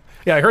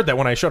 yeah, I heard that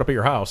when I showed up at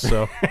your house.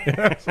 So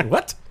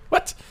what?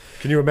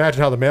 Can you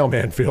imagine how the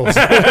mailman feels?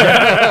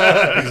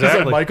 Exactly. Is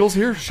that Michael's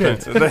here? Shit.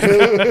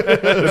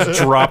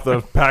 Just drop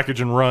the package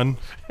and run.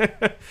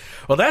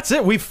 Well, that's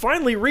it. We've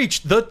finally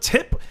reached the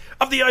tip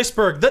of the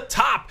iceberg, the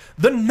top,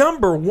 the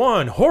number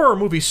 1 horror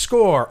movie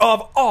score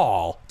of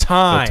all The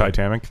time.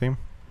 Titanic theme.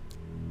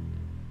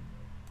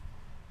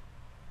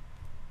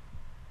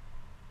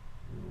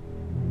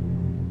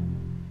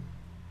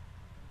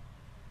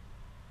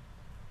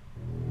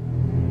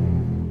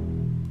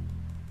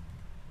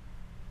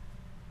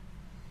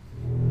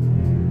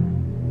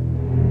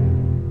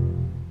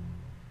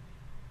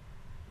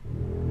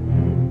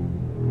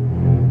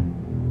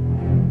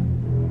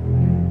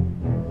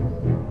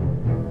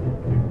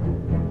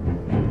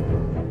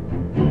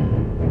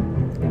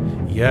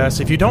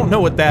 Yes, if you don't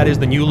know what that is,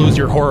 then you lose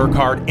your horror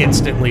card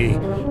instantly,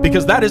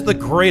 because that is the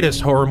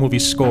greatest horror movie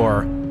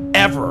score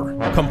ever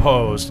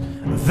composed.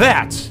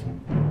 That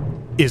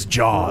is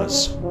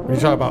Jaws. When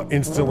you talk about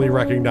instantly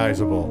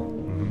recognizable.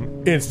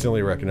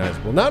 Instantly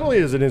recognizable. Not only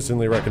is it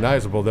instantly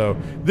recognizable, though,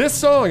 this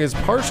song is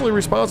partially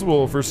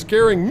responsible for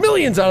scaring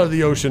millions out of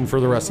the ocean for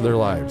the rest of their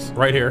lives.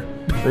 Right here.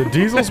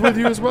 Diesel's with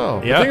you as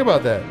well. Yeah. Think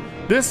about that.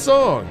 This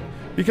song,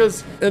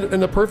 because in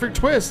the perfect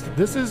twist,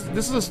 this is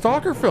a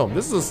stalker film.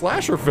 This is a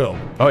slasher film.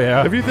 Oh,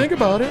 yeah. If you think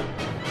about it,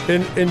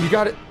 and you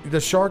got it, the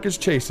shark is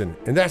chasing,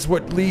 and that's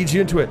what leads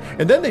you into it.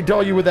 And then they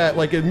dull you with that,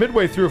 like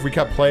midway through, if we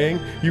kept playing,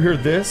 you hear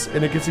this,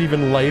 and it gets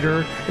even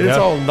lighter, and it's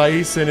all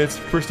nice and it's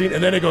pristine,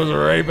 and then it goes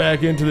right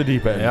back into the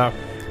deep end. Yeah.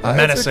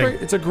 Menacing.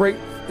 It's a great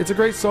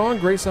song,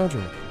 great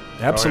soundtrack.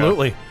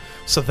 Absolutely.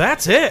 So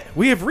that's it.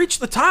 We have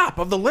reached the top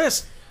of the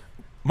list.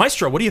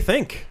 Maestro, what do you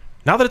think?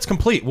 Now that it's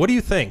complete, what do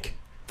you think?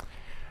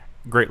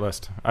 Great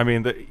list. I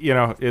mean,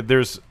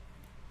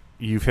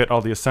 you've hit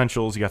all the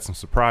essentials. You got some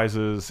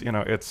surprises.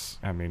 Jaws.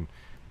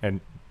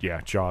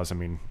 I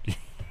mean,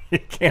 you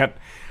can't.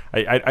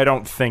 I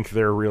don't think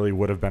there really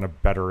would have been a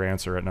better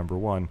answer at number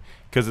one,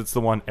 because it's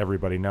the one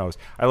everybody knows.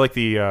 I like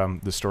the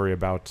story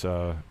about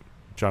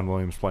John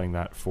Williams playing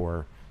that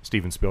for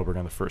Steven Spielberg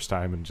on the first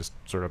time and just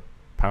sort of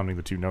pounding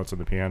the two notes on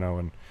the piano,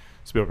 and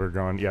Spielberg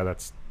going, "Yeah,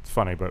 that's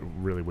funny, but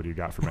really, what do you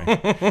got for me?"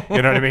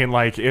 You know what I mean?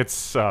 Like,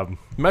 it's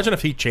imagine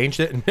if he changed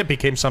it and it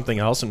became something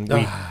else, and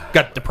we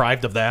got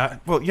deprived of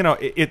that. Well,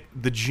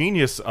 the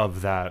genius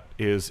of that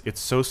is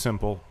it's so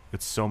simple,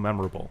 it's so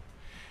memorable,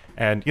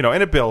 and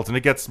and it builds and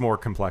it gets more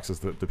complex as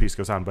the piece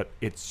goes on. But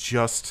it's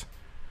just,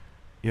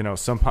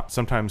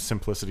 sometimes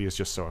simplicity is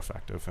just so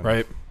effective, and,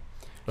 right?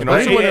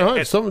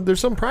 There's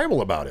some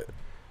primal about it.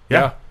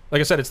 Yeah, like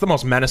I said, it's the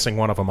most menacing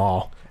one of them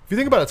all. If you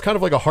think about it, it's kind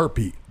of like a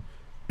heartbeat.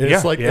 And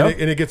it's like,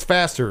 and it gets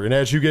faster, and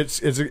as you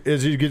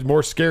get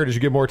more scared, as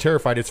you get more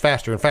terrified, it's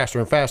faster and faster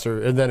and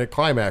faster, and then it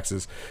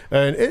climaxes.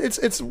 And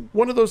it's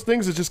one of those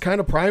things that's just kind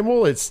of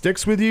primal. It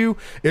sticks with you.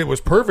 It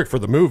was perfect for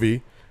the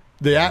movie.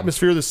 The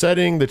atmosphere, the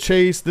setting, the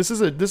chase. This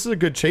is a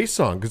good chase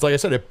song, because, like I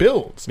said, it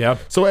builds. Yeah.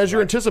 So as your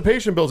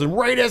anticipation builds, and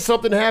right as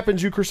something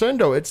happens, you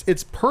crescendo.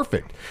 It's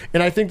perfect.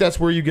 And I think that's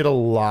where you get a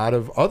lot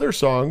of other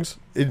songs,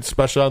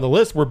 especially on the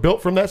list, were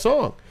built from that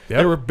song. Yep.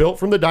 They were built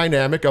from the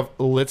dynamic of,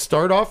 let's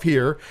start off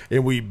here,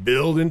 and we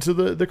build into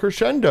the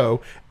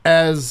crescendo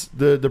as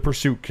the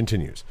pursuit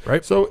continues.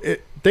 Right. So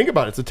think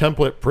about it. It's a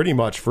template pretty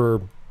much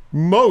for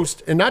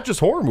most, and not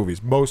just horror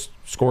movies, most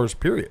scores,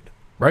 period.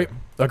 Right.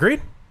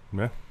 Agreed?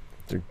 Yeah.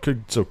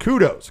 So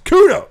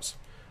kudos.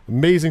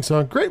 Amazing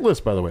song. Great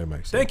list, by the way,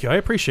 Mike. Thank you. I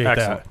appreciate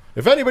Excellent. that.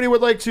 If anybody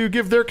would like to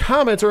give their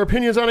comments or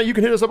opinions on it, you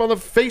can hit us up on the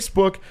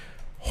Facebook,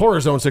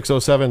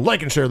 HorrorZone607.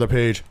 Like and share the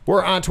page.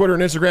 We're on Twitter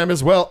and Instagram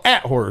as well,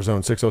 at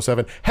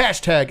HorrorZone607.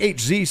 Hashtag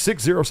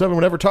HZ607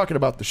 whenever talking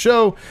about the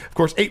show. Of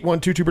course,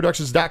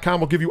 8122productions.com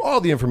will give you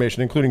all the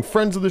information, including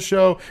friends of the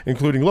show,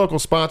 including local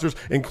sponsors,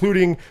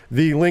 including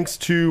the links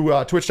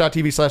to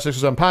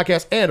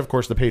twitch.tv/607podcast, and, of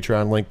course, the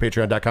Patreon link,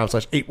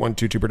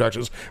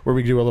 patreon.com/8122productions, where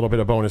we do a little bit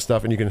of bonus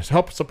stuff, and you can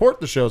help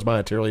support the shows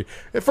monetarily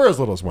for as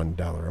little as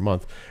 $1 a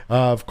month.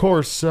 Of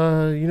course,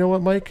 you know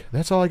what, Mike?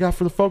 That's all I got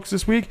for the folks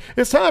this week.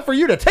 It's time for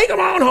you to take them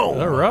on home.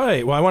 All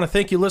right. Well, I want to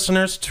thank you,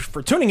 listeners,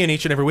 for tuning in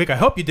each and every week. I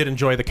hope you did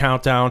enjoy the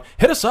countdown.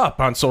 Hit us up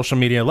on social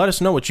media. Let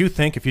us know what you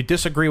think. If you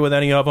disagree with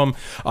any of them,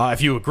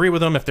 if you agree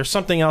with them, if there's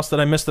something else that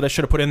I missed that I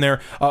should have put in there.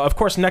 Of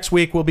course, next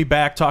week we'll be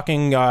back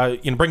talking,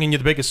 bringing you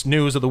the biggest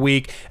news of the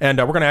week, and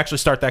we're going to actually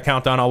start that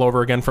countdown all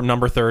over again from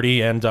number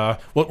 30, and we're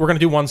going to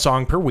do one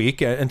song per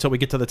week until we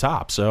get to the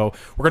top. So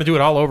we're going to do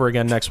it all over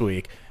again next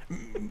week.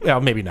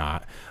 Well, maybe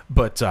not,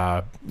 but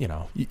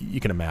you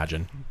can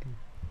imagine.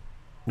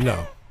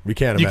 No. We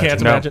can't You imagine.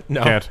 can't imagine?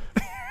 No. Can't.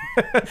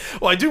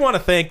 Well, I do want to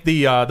thank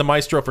the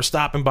Maestro for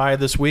stopping by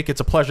this week. It's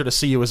a pleasure to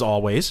see you as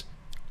always.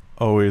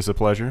 Always a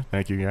pleasure.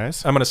 Thank you,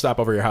 guys. I'm going to stop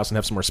over your house and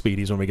have some more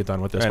Speedies when we get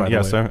done with this. And by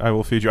yes, the way. I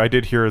will feed you. I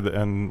did hear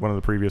in one of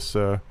the previous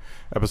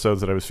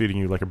episodes that I was feeding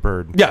you like a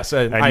bird. Yes,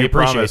 and I you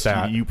appreciate promised,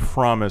 that. You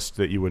promised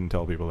that you wouldn't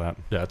tell people that.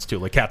 Yeah, it's too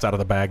late. Cat's out of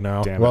the bag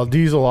now. Damn Well, it.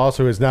 Diesel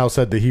also has now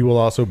said that he will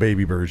also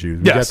baby bird you.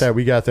 Yes.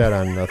 We got that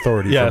on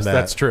authority. Yes, from that.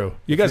 that's true.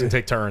 You guys can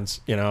take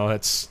turns.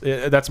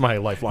 That's my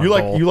lifelong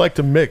goal. You like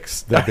to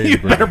mix that baby You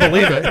bird. better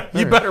believe it.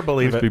 You better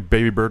believe Must be it.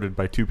 baby birded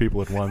by two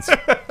people at once.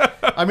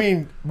 I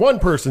mean, one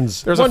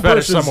person's There's one a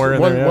fetish person's- somewhere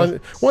in one, there, yeah.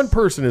 one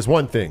person is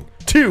one thing.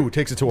 Two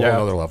takes it to a Yeah.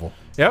 whole other level.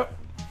 Yep.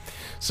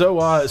 So,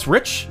 it's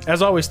Rich,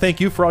 as always, thank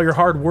you for all your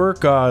hard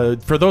work.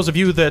 For those of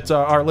you that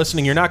are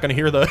listening, you're not going to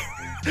hear the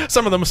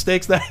some of the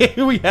mistakes that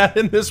we had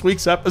in this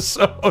week's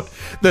episode.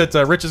 That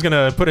Rich is going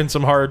to put in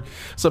some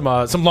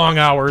long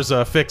hours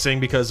fixing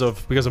because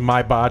of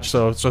my botch.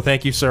 So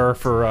thank you, sir,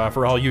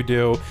 for all you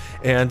do.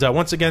 And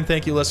once again,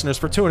 thank you, listeners,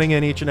 for tuning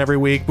in each and every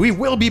week. We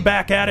will be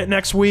back at it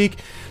next week.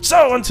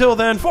 So until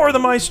then, for the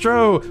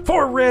Maestro,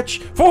 for Rich,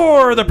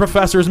 for the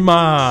Professor's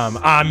mom,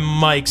 I'm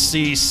Mike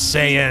C.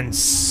 saying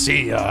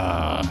see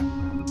ya.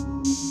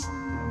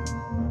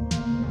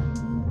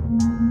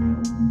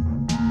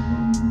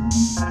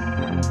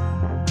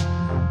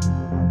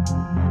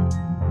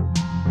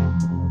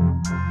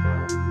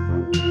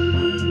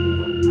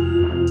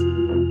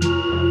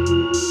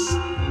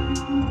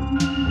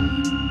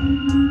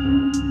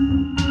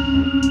 Boo!